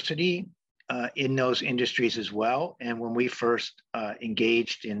diversity in those industries as well. And when we first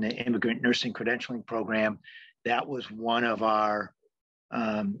engaged in the immigrant nursing credentialing program, that was one of our,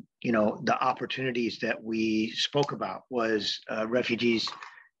 the opportunities that we spoke about was refugees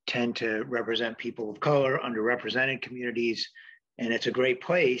tend to represent people of color, underrepresented communities, and it's a great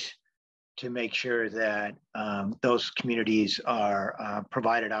place to make sure that those communities are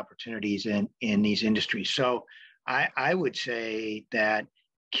provided opportunities in these industries. So I would say that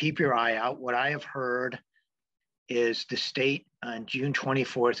keep your eye out. What I have heard is the state on June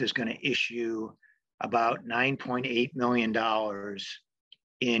 24th is going to issue about $9.8 million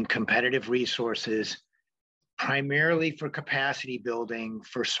in competitive resources, primarily for capacity building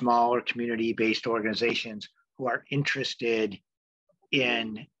for smaller community-based organizations who are interested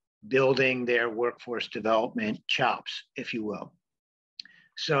in building their workforce development chops, if you will.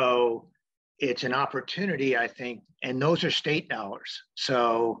 So it's an opportunity, I think, and those are state dollars.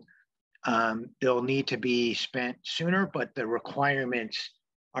 So they'll need to be spent sooner, but the requirements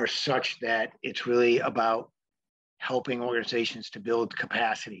are such that it's really about helping organizations to build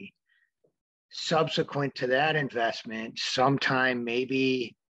capacity. Subsequent to that investment, sometime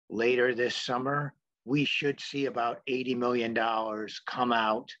maybe later this summer, we should see about $80 million come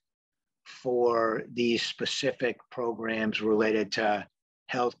out for these specific programs related to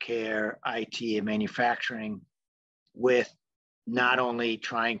healthcare, IT, and manufacturing, with not only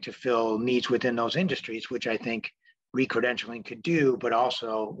trying to fill needs within those industries, which I think recredentialing could do, but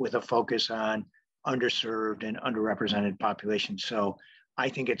also with a focus on underserved and underrepresented populations. So I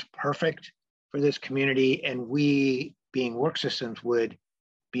think it's perfect for this community, and we, being Work Systems, would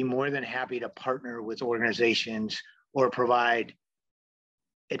be more than happy to partner with organizations or provide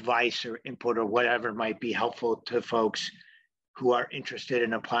advice or input or whatever might be helpful to folks who are interested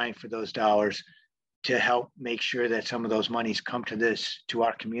in applying for those dollars to help make sure that some of those monies come to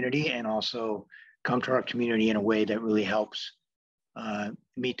our community, and also come to our community in a way that really helps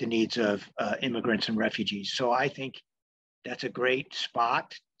meet the needs of immigrants and refugees. So I think that's a great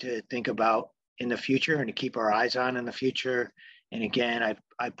spot to think about in the future and to keep our eyes on in the future. And again,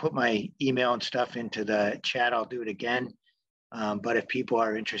 I put my email and stuff into the chat. I'll do it again. But if people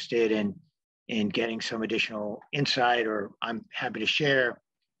are interested in getting some additional insight, or I'm happy to share,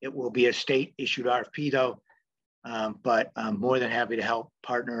 it will be a state issued RFP though. But I'm more than happy to help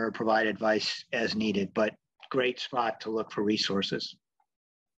partner or provide advice as needed, but great spot to look for resources.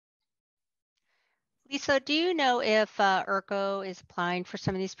 Lisa, do you know if ERCO is applying for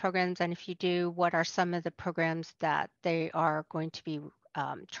some of these programs? And if you do, what are some of the programs that they are going to be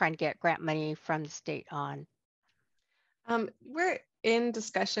trying to get grant money from the state on? We're in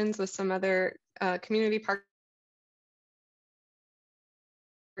discussions with some other community partners,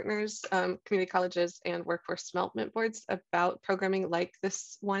 community colleges, and workforce development boards about programming like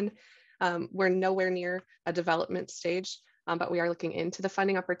this one. We're nowhere near a development stage, but we are looking into the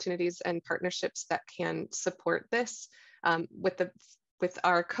funding opportunities and partnerships that can support this. With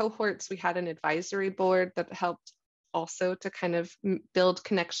our cohorts, we had an advisory board that helped also to kind of build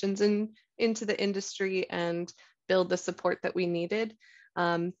connections into the industry and build the support that we needed.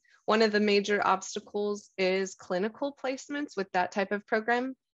 One of the major obstacles is clinical placements with that type of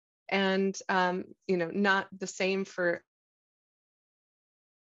program, and not the same for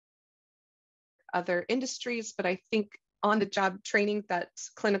other industries, but I think on-the-job training that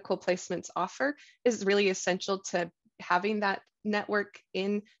clinical placements offer is really essential to having that network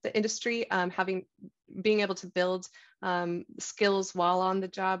in the industry, being able to build skills while on the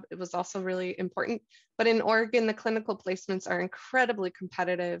job. It was also really important. But in Oregon, the clinical placements are incredibly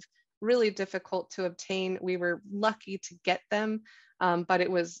competitive, really difficult to obtain. We were lucky to get them, but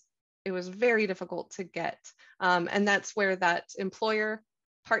it was very difficult to get. And that's where that employer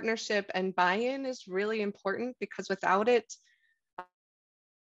partnership and buy-in is really important, because without it,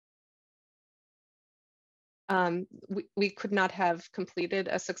 we could not have completed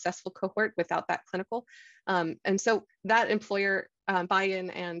a successful cohort without that clinical. And so that employer buy-in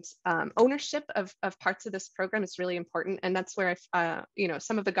and ownership of parts of this program is really important. And that's where,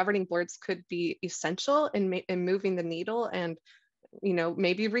 some of the governing boards could be essential in moving the needle and,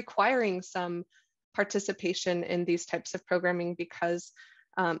 maybe requiring some participation in these types of programming, because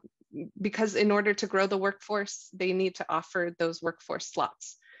in order to grow the workforce, they need to offer those workforce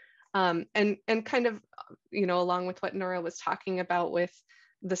slots. And kind of, along with what Nora was talking about with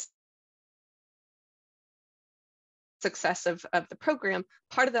the success of the program,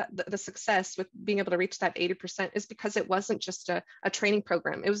 part of the success with being able to reach that 80% is because it wasn't just a training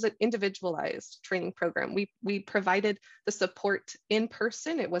program. It was an individualized training program. We provided the support in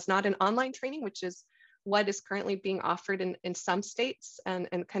person. It was not an online training, which is what is currently being offered in some states, and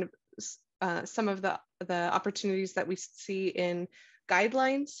kind of some of the opportunities that we see in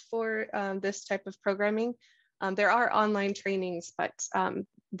guidelines for this type of programming. There are online trainings, but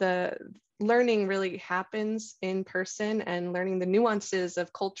the learning really happens in person, and learning the nuances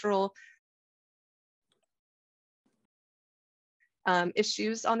of cultural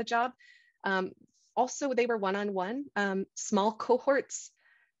issues on the job. Also, they were one-on-one, small cohorts,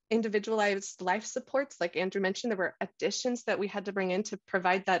 individualized life supports. Like Andrew mentioned, there were additions that we had to bring in to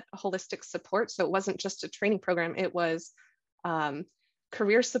provide that holistic support. So it wasn't just a training program, it was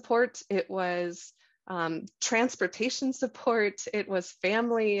career support, it was transportation support, it was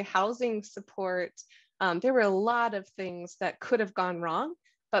family housing support. There were a lot of things that could have gone wrong,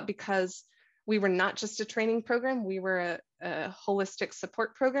 but because we were not just a training program, we were a holistic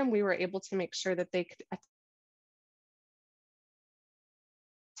support program, we were able to make sure that they could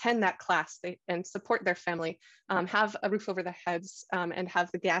attend that class and support their family, have a roof over their heads, and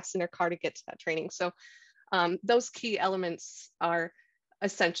have the gas in their car to get to that training. So those key elements are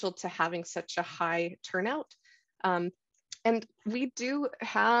essential to having such a high turnout. And we do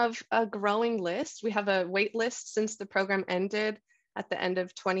have a growing list. We have a wait list since the program ended at the end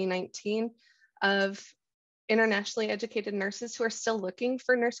of 2019 of internationally educated nurses who are still looking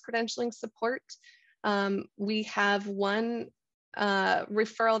for nurse credentialing support. We have one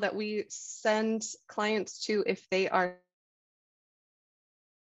referral that we send clients to if they are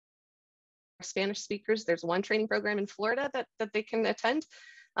Spanish speakers. There's one training program in Florida that they can attend.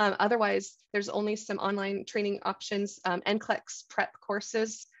 Otherwise, there's only some online training options, NCLEX prep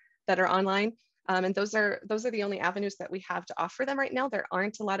courses that are online. And those are the only avenues that we have to offer them right now. There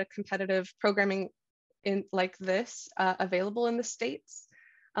aren't a lot of competitive programming like this available in the States.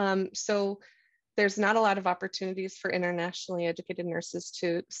 So there's not a lot of opportunities for internationally educated nurses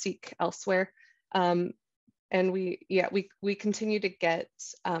to seek elsewhere. And we continue to get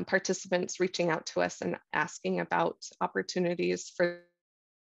participants reaching out to us and asking about opportunities for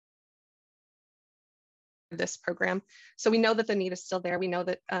this program. So we know that the need is still there. We know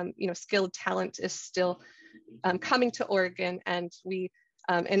that skilled talent is still coming to Oregon, and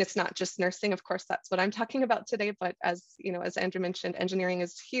and it's not just nursing. Of course, that's what I'm talking about today. But as Andrew mentioned, engineering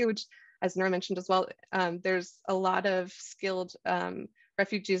is huge. As Nora mentioned as well, there's a lot of skilled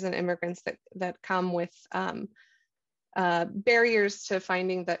refugees and immigrants that come with barriers to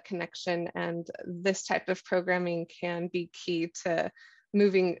finding that connection, and this type of programming can be key to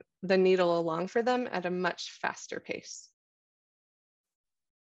moving the needle along for them at a much faster pace.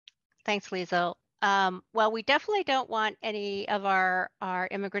 Thanks, Liesl. Well, we definitely don't want any of our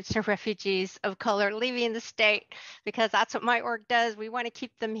immigrants and refugees of color leaving the state, because that's what my org does. We want to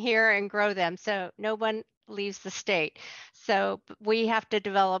keep them here and grow them, so no one leaves the state. So we have to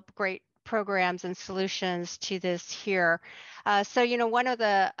develop great programs and solutions to this here. So, one of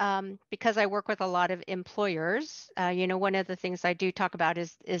the, because I work with a lot of employers, one of the things I do talk about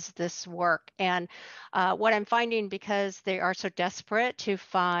is this work. And what I'm finding, because they are so desperate to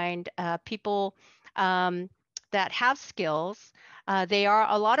find people that have skills,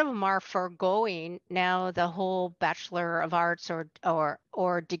 a lot of them are foregoing now the whole Bachelor of Arts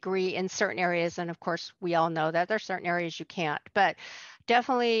or degree in certain areas. And of course, we all know that there's certain areas you can't, but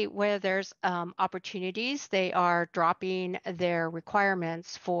definitely where there's opportunities, they are dropping their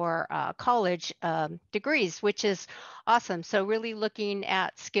requirements for college degrees, which is awesome. So really looking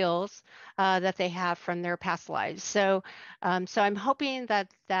at skills that they have from their past lives. So I'm hoping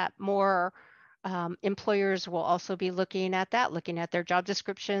that more employers will also be looking at that, looking at their job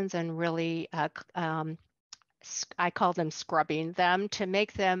descriptions and really, I call them scrubbing them to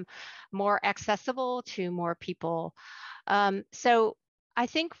make them more accessible to more people. So I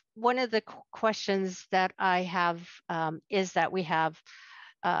think one of the questions that I have is that we have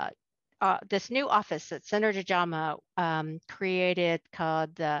this new office that Senator Jama created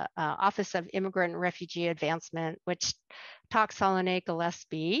called the Office of Immigrant and Refugee Advancement, which Salone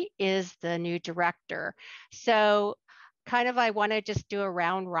Gillespie is the new director. So kind of I want to just do a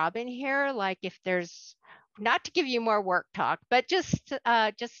round robin here, like if there's, not to give you more work talk, but just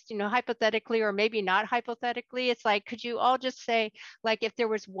hypothetically, or maybe not hypothetically, it's like, could you all just say, like, if there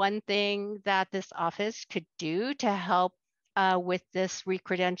was one thing that this office could do to help with this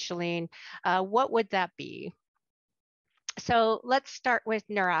recredentialing, what would that be? So let's start with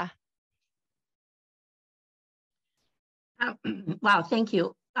Nura. Wow, thank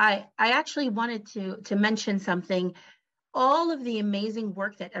you. I actually wanted to mention something. All of the amazing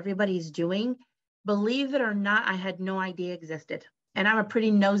work that everybody's doing, believe it or not, I had no idea existed. And I'm a pretty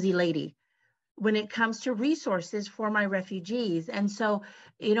nosy lady when it comes to resources for my refugees. And so,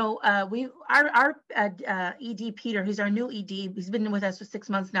 our ED Peter, who's our new ED, he's been with us for 6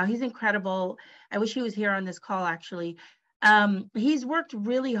 months now. He's incredible. I wish he was here on this call, actually. He's worked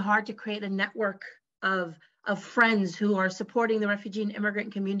really hard to create a network of friends who are supporting the refugee and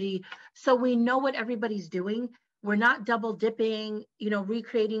immigrant community. So we know what everybody's doing. We're not double dipping,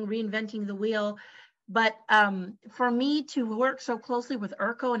 recreating, reinventing the wheel. But for me to work so closely with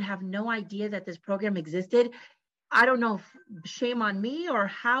IRCO and have no idea that this program existed, I don't know if shame on me or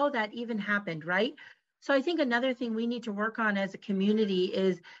how that even happened, right? So I think another thing we need to work on as a community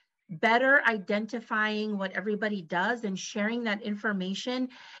is better identifying what everybody does and sharing that information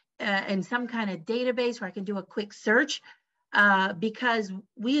in some kind of database where I can do a quick search. Because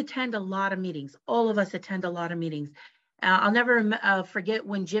we attend a lot of meetings. All of us attend a lot of meetings. I'll never forget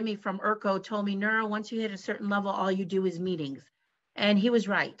when Jimmy from IRCO told me, Nura, once you hit a certain level, all you do is meetings. And he was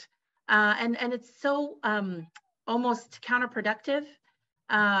right. And it's so almost counterproductive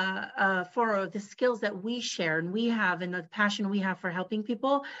for the skills that we share and we have and the passion we have for helping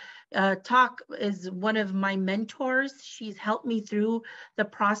people. Talk is one of my mentors. She's helped me through the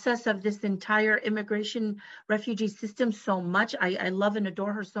process of this entire immigration refugee system so much. I love and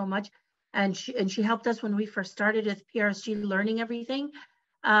adore her so much. And she helped us when we first started with PRSG learning everything.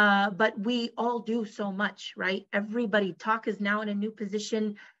 But we all do so much, right? Everybody. Talk is now in a new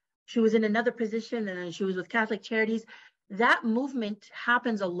position. She was in another position and then she was with Catholic Charities. That movement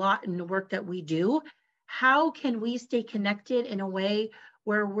happens a lot in the work that we do. How can we stay connected in a way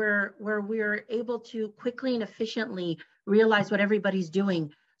where we're able to quickly and efficiently realize what everybody's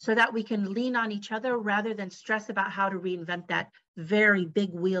doing so that we can lean on each other rather than stress about how to reinvent that very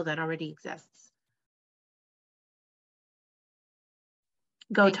big wheel that already exists?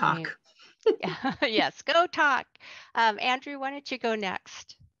 Go talk. Yes, go talk. Andrew, why don't you go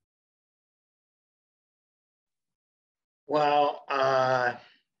next? Well, I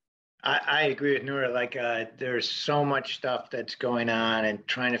agree with Nura. Like, there's so much stuff that's going on, and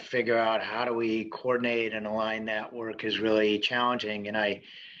trying to figure out how do we coordinate and align that work is really challenging. And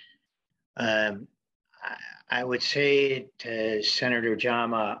I would say to Senator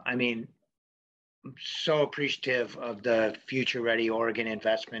Jama, I mean, I'm so appreciative of the Future Ready Oregon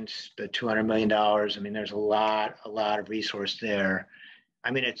investments, the $200 million. I mean, there's a lot of resource there.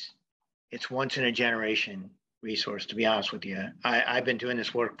 I mean, it's once in a generation resource, to be honest with you. I've been doing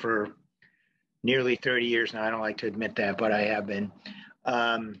this work for nearly 30 years now. I don't like to admit that, but I have been.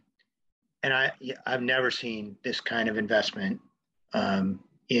 And I've never seen this kind of investment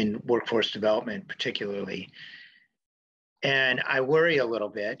in workforce development, particularly. And I worry a little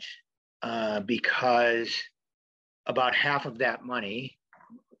bit because about half of that money,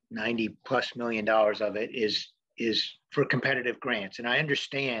 $90+ million of it, is for competitive grants. And I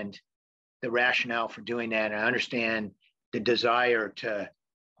understand the rationale for doing that. And I understand the desire to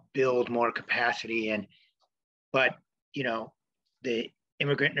build more capacity. But the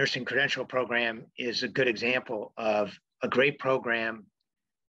Immigrant Nursing Credential Program is a good example of a great program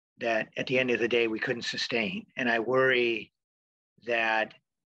that at the end of the day, we couldn't sustain. And I worry that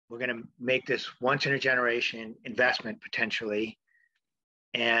we're going to make this once in a generation investment potentially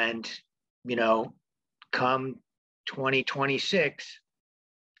And, you know, come 2026,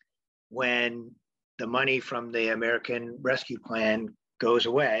 when the money from the American Rescue Plan goes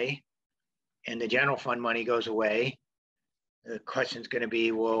away and the general fund money goes away, the question's going to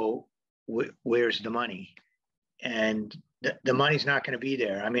be, well, where's the money? And the money's not going to be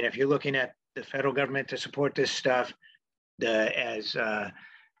there. I mean, if you're looking at the federal government to support this stuff, as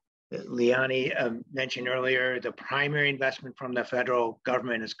Liani mentioned earlier, the primary investment from the federal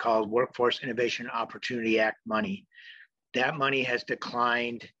government is called Workforce Innovation Opportunity Act money. That money has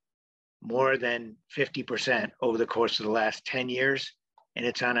declined more than 50% over the course of the last 10 years, and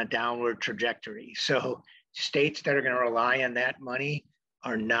it's on a downward trajectory. So states that are going to rely on that money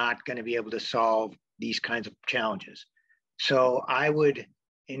are not going to be able to solve these kinds of challenges. So I would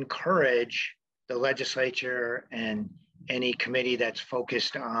encourage the legislature and any committee that's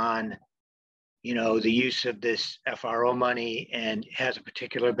focused on, you know, the use of this FRO money and has a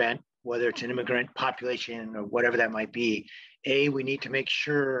particular bent, whether it's an immigrant population or whatever that might be. We need to make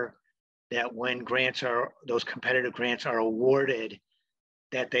sure that when those competitive grants are awarded,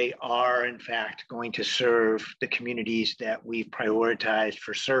 that they are in fact going to serve the communities that we've prioritized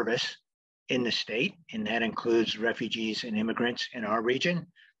for service in the state, and that includes refugees and immigrants in our region,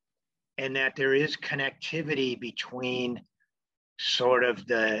 and that there is connectivity between sort of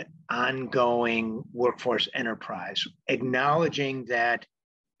the ongoing workforce enterprise, acknowledging that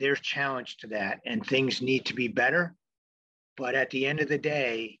there's challenge to that and things need to be better. But at the end of the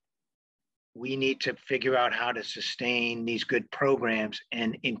day, we need to figure out how to sustain these good programs,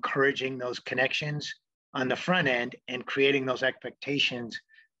 and encouraging those connections on the front end and creating those expectations,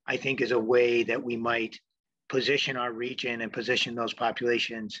 I think, is a way that we might position our region and position those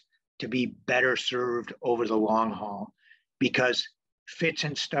populations to be better served over the long haul, because fits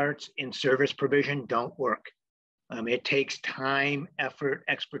and starts in service provision don't work. It takes time, effort,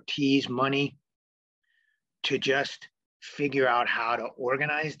 expertise, money to just figure out how to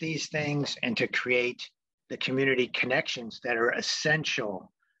organize these things and to create the community connections that are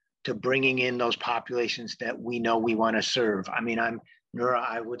essential to bringing in those populations that we know we want to serve. I mean, Nura,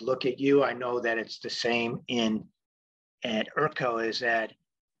 I would look at you. I know that it's the same at IRCO, is that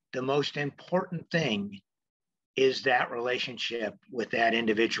the most important thing is that relationship with that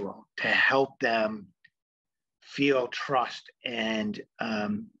individual, to help them feel trust and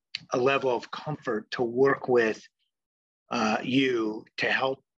a level of comfort to work with you, to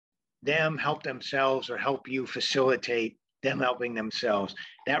help them help themselves, or help you facilitate them helping themselves.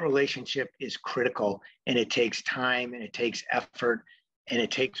 That relationship is critical, and it takes time, and it takes effort, and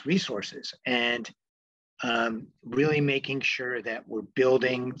it takes resources. And really making sure that we're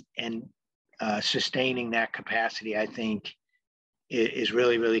building and sustaining that capacity, I think, is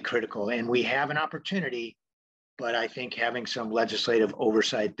really, really critical. And we have an opportunity, but I think having some legislative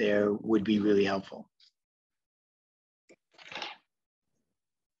oversight there would be really helpful.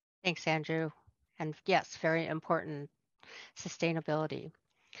 Thanks, Andrew. And yes, very important, sustainability.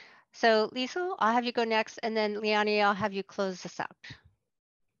 So Lisa, I'll have you go next, and then Liani, I'll have you close this out.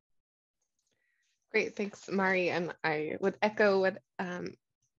 Great, thanks, Mari. And I would echo what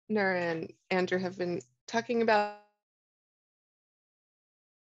Nura and Andrew have been talking about.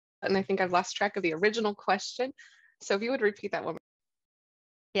 And I think I've lost track of the original question. So if you would repeat that one.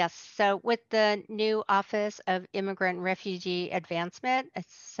 Yes, so with the new Office of Immigrant and Refugee Advancement,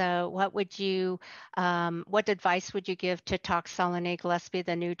 so what advice would you give to Toxalane Gillespie,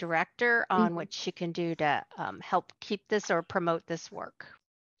 the new director, on what she can do to help keep this or promote this work?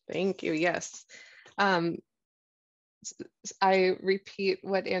 Thank you, yes. I repeat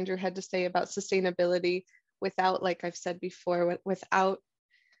what Andrew had to say about sustainability. Without, like I've said before, without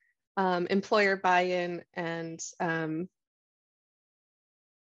employer buy-in and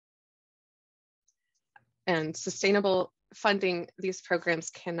sustainable funding, these programs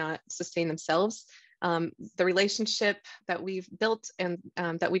cannot sustain themselves. The relationship that we've built and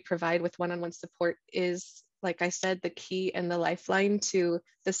that we provide with one-on-one support is, like I said, the key and the lifeline to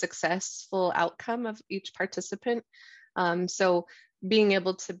the successful outcome of each participant. So being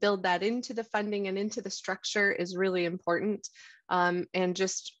able to build that into the funding and into the structure is really important. And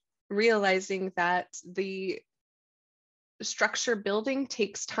just realizing that the structure building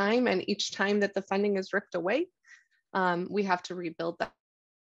takes time, and each time that the funding is ripped away, we have to rebuild that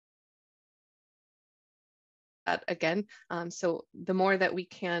again. So the more that we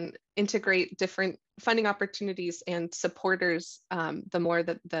can integrate different funding opportunities and supporters, the more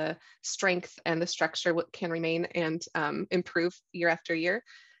that the strength and the structure can remain and improve year after year.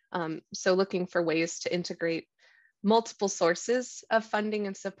 So looking for ways to integrate multiple sources of funding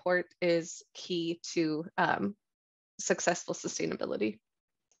and support is key to successful sustainability.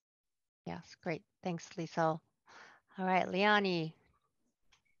 Yes, great. Thanks, Lisa. All right, Leonie.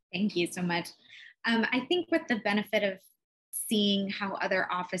 Thank you so much. I think with the benefit of seeing how other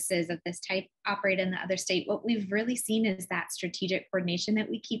offices of this type operate in the other state, what we've really seen is that strategic coordination that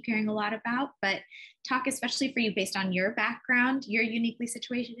we keep hearing a lot about. But talk especially for you based on your background, you're uniquely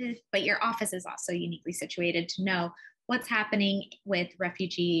situated, but your office is also uniquely situated to know what's happening with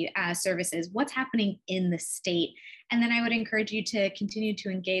refugee services, what's happening in the state. And then I would encourage you to continue to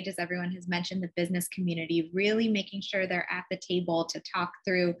engage, as everyone has mentioned, the business community, really making sure they're at the table to talk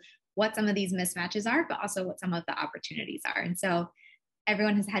through what some of these mismatches are, but also what some of the opportunities are. And so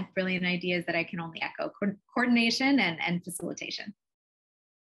everyone has had brilliant ideas that I can only echo: coordination and facilitation.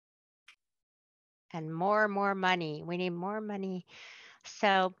 And more money. We need more money.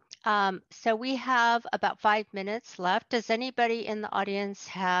 So, so we have about 5 minutes left. Does anybody in the audience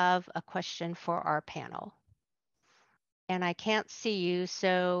have a question for our panel? And I can't see you,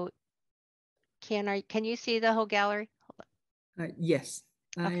 so can you see the whole gallery? Yes.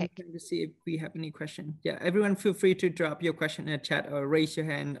 I'm Okay. trying to see if we have any question. Yeah, everyone feel free to drop your question in the chat or raise your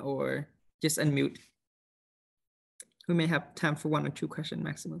hand or just unmute. We may have time for 1 or 2 questions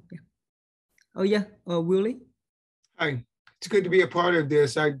maximum. Yeah. Oh yeah, Willie? Hi, it's good to be a part of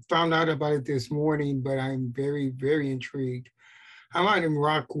this. I found out about it this morning, but I'm very, very intrigued. I'm out in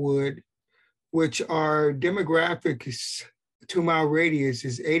Rockwood, which are demographics 2-mile radius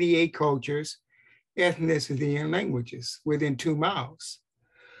is 88 cultures, ethnicity, and languages within 2 miles.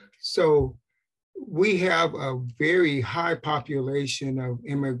 So we have a very high population of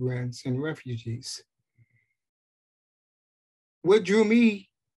immigrants and refugees. What drew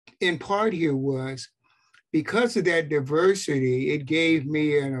me in part here was because of that diversity, it gave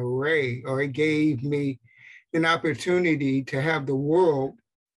me an array, or it gave me an opportunity to have the world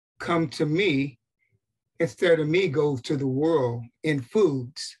come to me instead of me go to the world in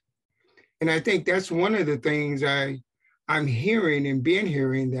foods. And I think that's one of the things I'm hearing and been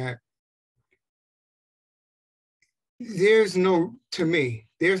hearing, that there's no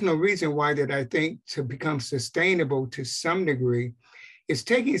reason why that I think to become sustainable to some degree is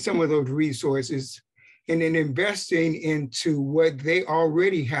taking some of those resources and then investing into what they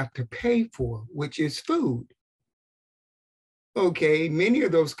already have to pay for, which is food. Okay, many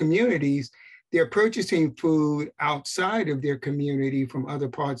of those communities, they're purchasing food outside of their community from other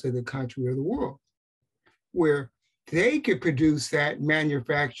parts of the country or the world, where they could produce that,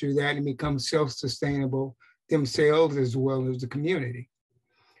 manufacture that, and become self-sustainable themselves as well as the community.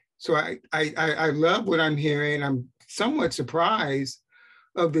 So I love what I'm hearing. I'm somewhat surprised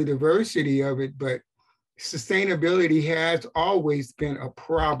of the diversity of it, but sustainability has always been a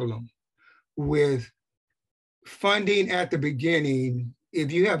problem with funding at the beginning.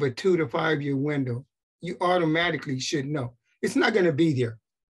 If you have a 2 to 5 year window, you automatically should know it's not going to be there.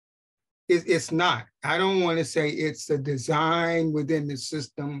 It's not. I don't want to say it's a design within the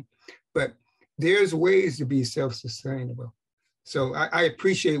system, but there's ways to be self-sustainable. So I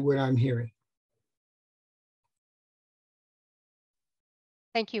appreciate what I'm hearing.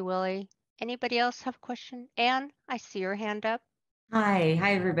 Thank you, Willie. Anybody else have a question? Anne, I see your hand up. Hi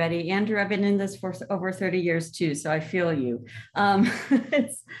everybody. Andrew, I've been in this for over 30 years too, so I feel you. My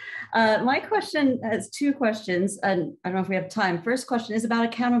question has 2 questions, and I don't know if we have time. First question is about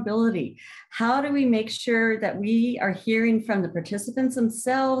accountability. How do we make sure that we are hearing from the participants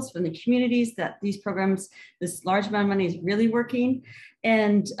themselves, from the communities, that these programs, this large amount of money is really working?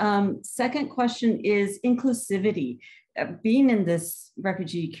 And second question is inclusivity. Being in this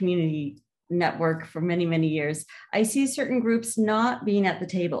refugee community network for many, many years, I see certain groups not being at the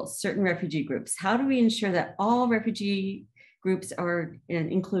table, certain refugee groups. How do we ensure that all refugee groups are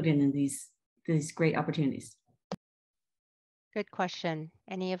included in these great opportunities? Good question.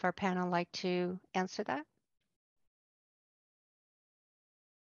 Any of our panel like to answer that?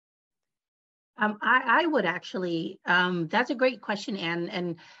 I would actually, that's a great question, Anne,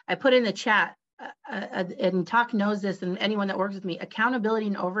 and I put in the chat, and Talk knows this, and anyone that works with me, accountability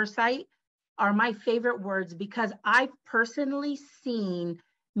and oversight are my favorite words, because I've personally seen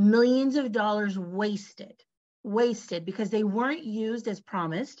millions of dollars wasted because they weren't used as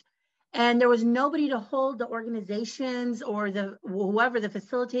promised. And there was nobody to hold the organizations or whoever, the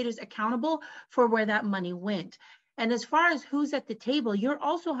facilitators, accountable for where that money went. And as far as who's at the table, you're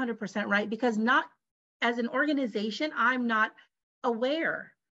also 100% right, because not as an organization, I'm not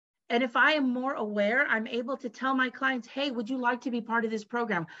aware. And if I am more aware, I'm able to tell my clients, hey, would you like to be part of this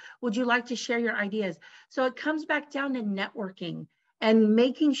program? Would you like to share your ideas? So it comes back down to networking and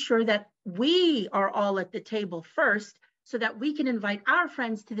making sure that we are all at the table first, so that we can invite our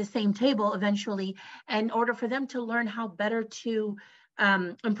friends to the same table eventually, in order for them to learn how better to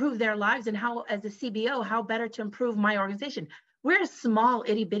improve their lives, and how, as a CBO, how better to improve my organization. We're a small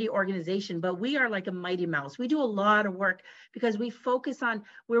itty bitty organization, but we are like a mighty mouse. We do a lot of work because we focus on,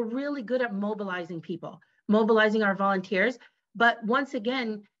 we're really good at mobilizing people, mobilizing our volunteers. But once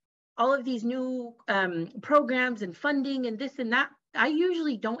again, all of these new programs and funding and this and that, I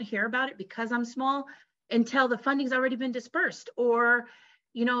usually don't hear about it because I'm small until the funding's already been dispersed, or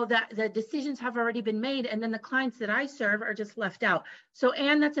that the decisions have already been made, and then the clients that I serve are just left out. So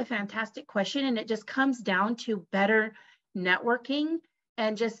Anne, that's a fantastic question, and it just comes down to better networking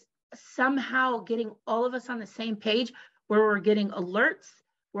and just somehow getting all of us on the same page where we're getting alerts.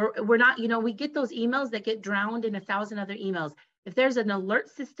 We're not, we get those emails that get drowned in 1,000 other emails. If there's an alert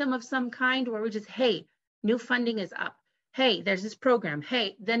system of some kind where we just, hey, new funding is up. Hey, there's this program.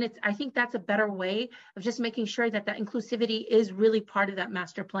 Hey, then I think that's a better way of just making sure that that inclusivity is really part of that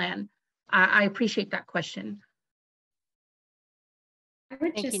master plan. I appreciate that question. I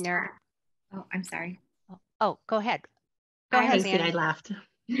would Thank you, Nara. Oh, I'm sorry. Oh, go ahead. Go ahead, Anne. I laughed.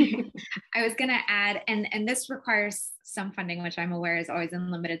 I was going to add, and this requires some funding, which I'm aware is always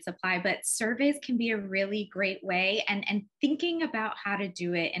in limited supply, but surveys can be a really great way, and thinking about how to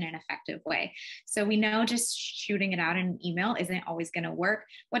do it in an effective way. So we know just shooting it out in an email isn't always going to work.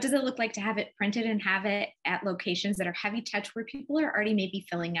 What does it look like to have it printed and have it at locations that are heavy touch where people are already maybe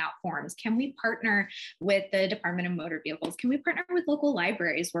filling out forms? Can we partner with the Department of Motor Vehicles? Can we partner with local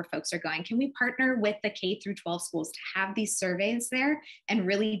libraries where folks are going? Can we partner with the K through 12 schools to have these surveys there and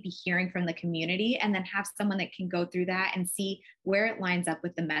really be hearing from the community, and then have someone that can go through that and see where it lines up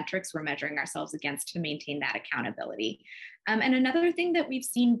with the metrics we're measuring ourselves against to maintain that accountability. And another thing that we've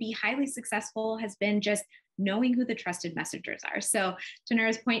seen be highly successful has been just knowing who the trusted messengers are. So to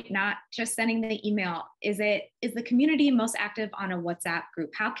Nara's point, not just sending the email, is the community most active on a WhatsApp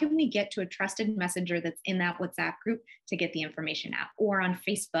group? How can we get to a trusted messenger that's in that WhatsApp group to get the information out, or on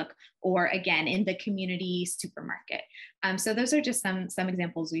Facebook, or again, in the community supermarket? So those are just some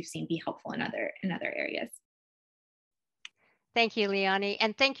examples we've seen be helpful in other areas. Thank you, Leonie.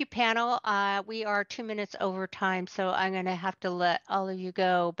 And thank you, panel. We are 2 minutes over time, so I'm going to have to let all of you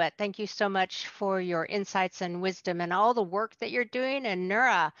go. But thank you so much for your insights and wisdom and all the work that you're doing. And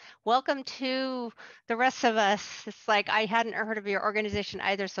Nura, welcome to the rest of us. It's like I hadn't heard of your organization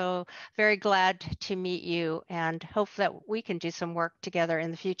either, so very glad to meet you and hope that we can do some work together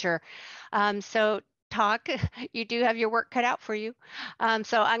in the future. Talk, you do have your work cut out for you.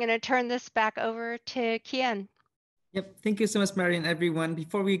 So I'm going to turn this back over to Kian. Yep, thank you so much, Mary, and everyone.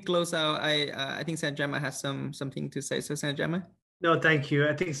 Before we close out, I think Jama has something to say. So Jama? No, thank you.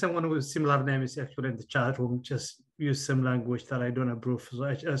 I think someone with similar name is actually in the chat room just use some language that I don't approve. So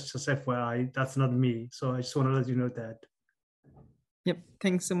it's just FYI, that's not me. So I just want to let you know that. Yep,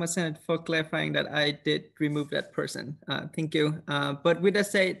 thanks so much, Senate, for clarifying that I did remove that person. Thank you. But with that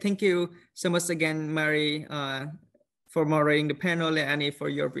said, thank you so much again, Mary, for moderating the panel, Leonie, for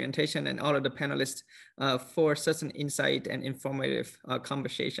your presentation, and all of the panelists for such an insight and informative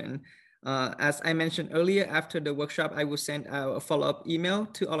conversation. As I mentioned earlier, after the workshop, I will send out a follow-up email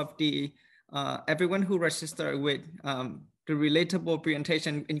to all of the everyone who registered with the relatable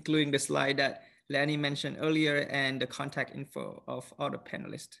presentation, including the slide that Leonie mentioned earlier and the contact info of all the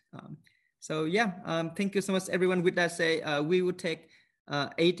panelists. So yeah, thank you so much, everyone. With that say, we will take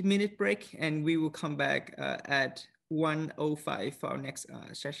 8-minute break, and we will come back at 1:05 for our next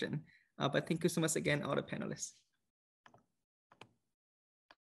session. But thank you so much again, all the panelists.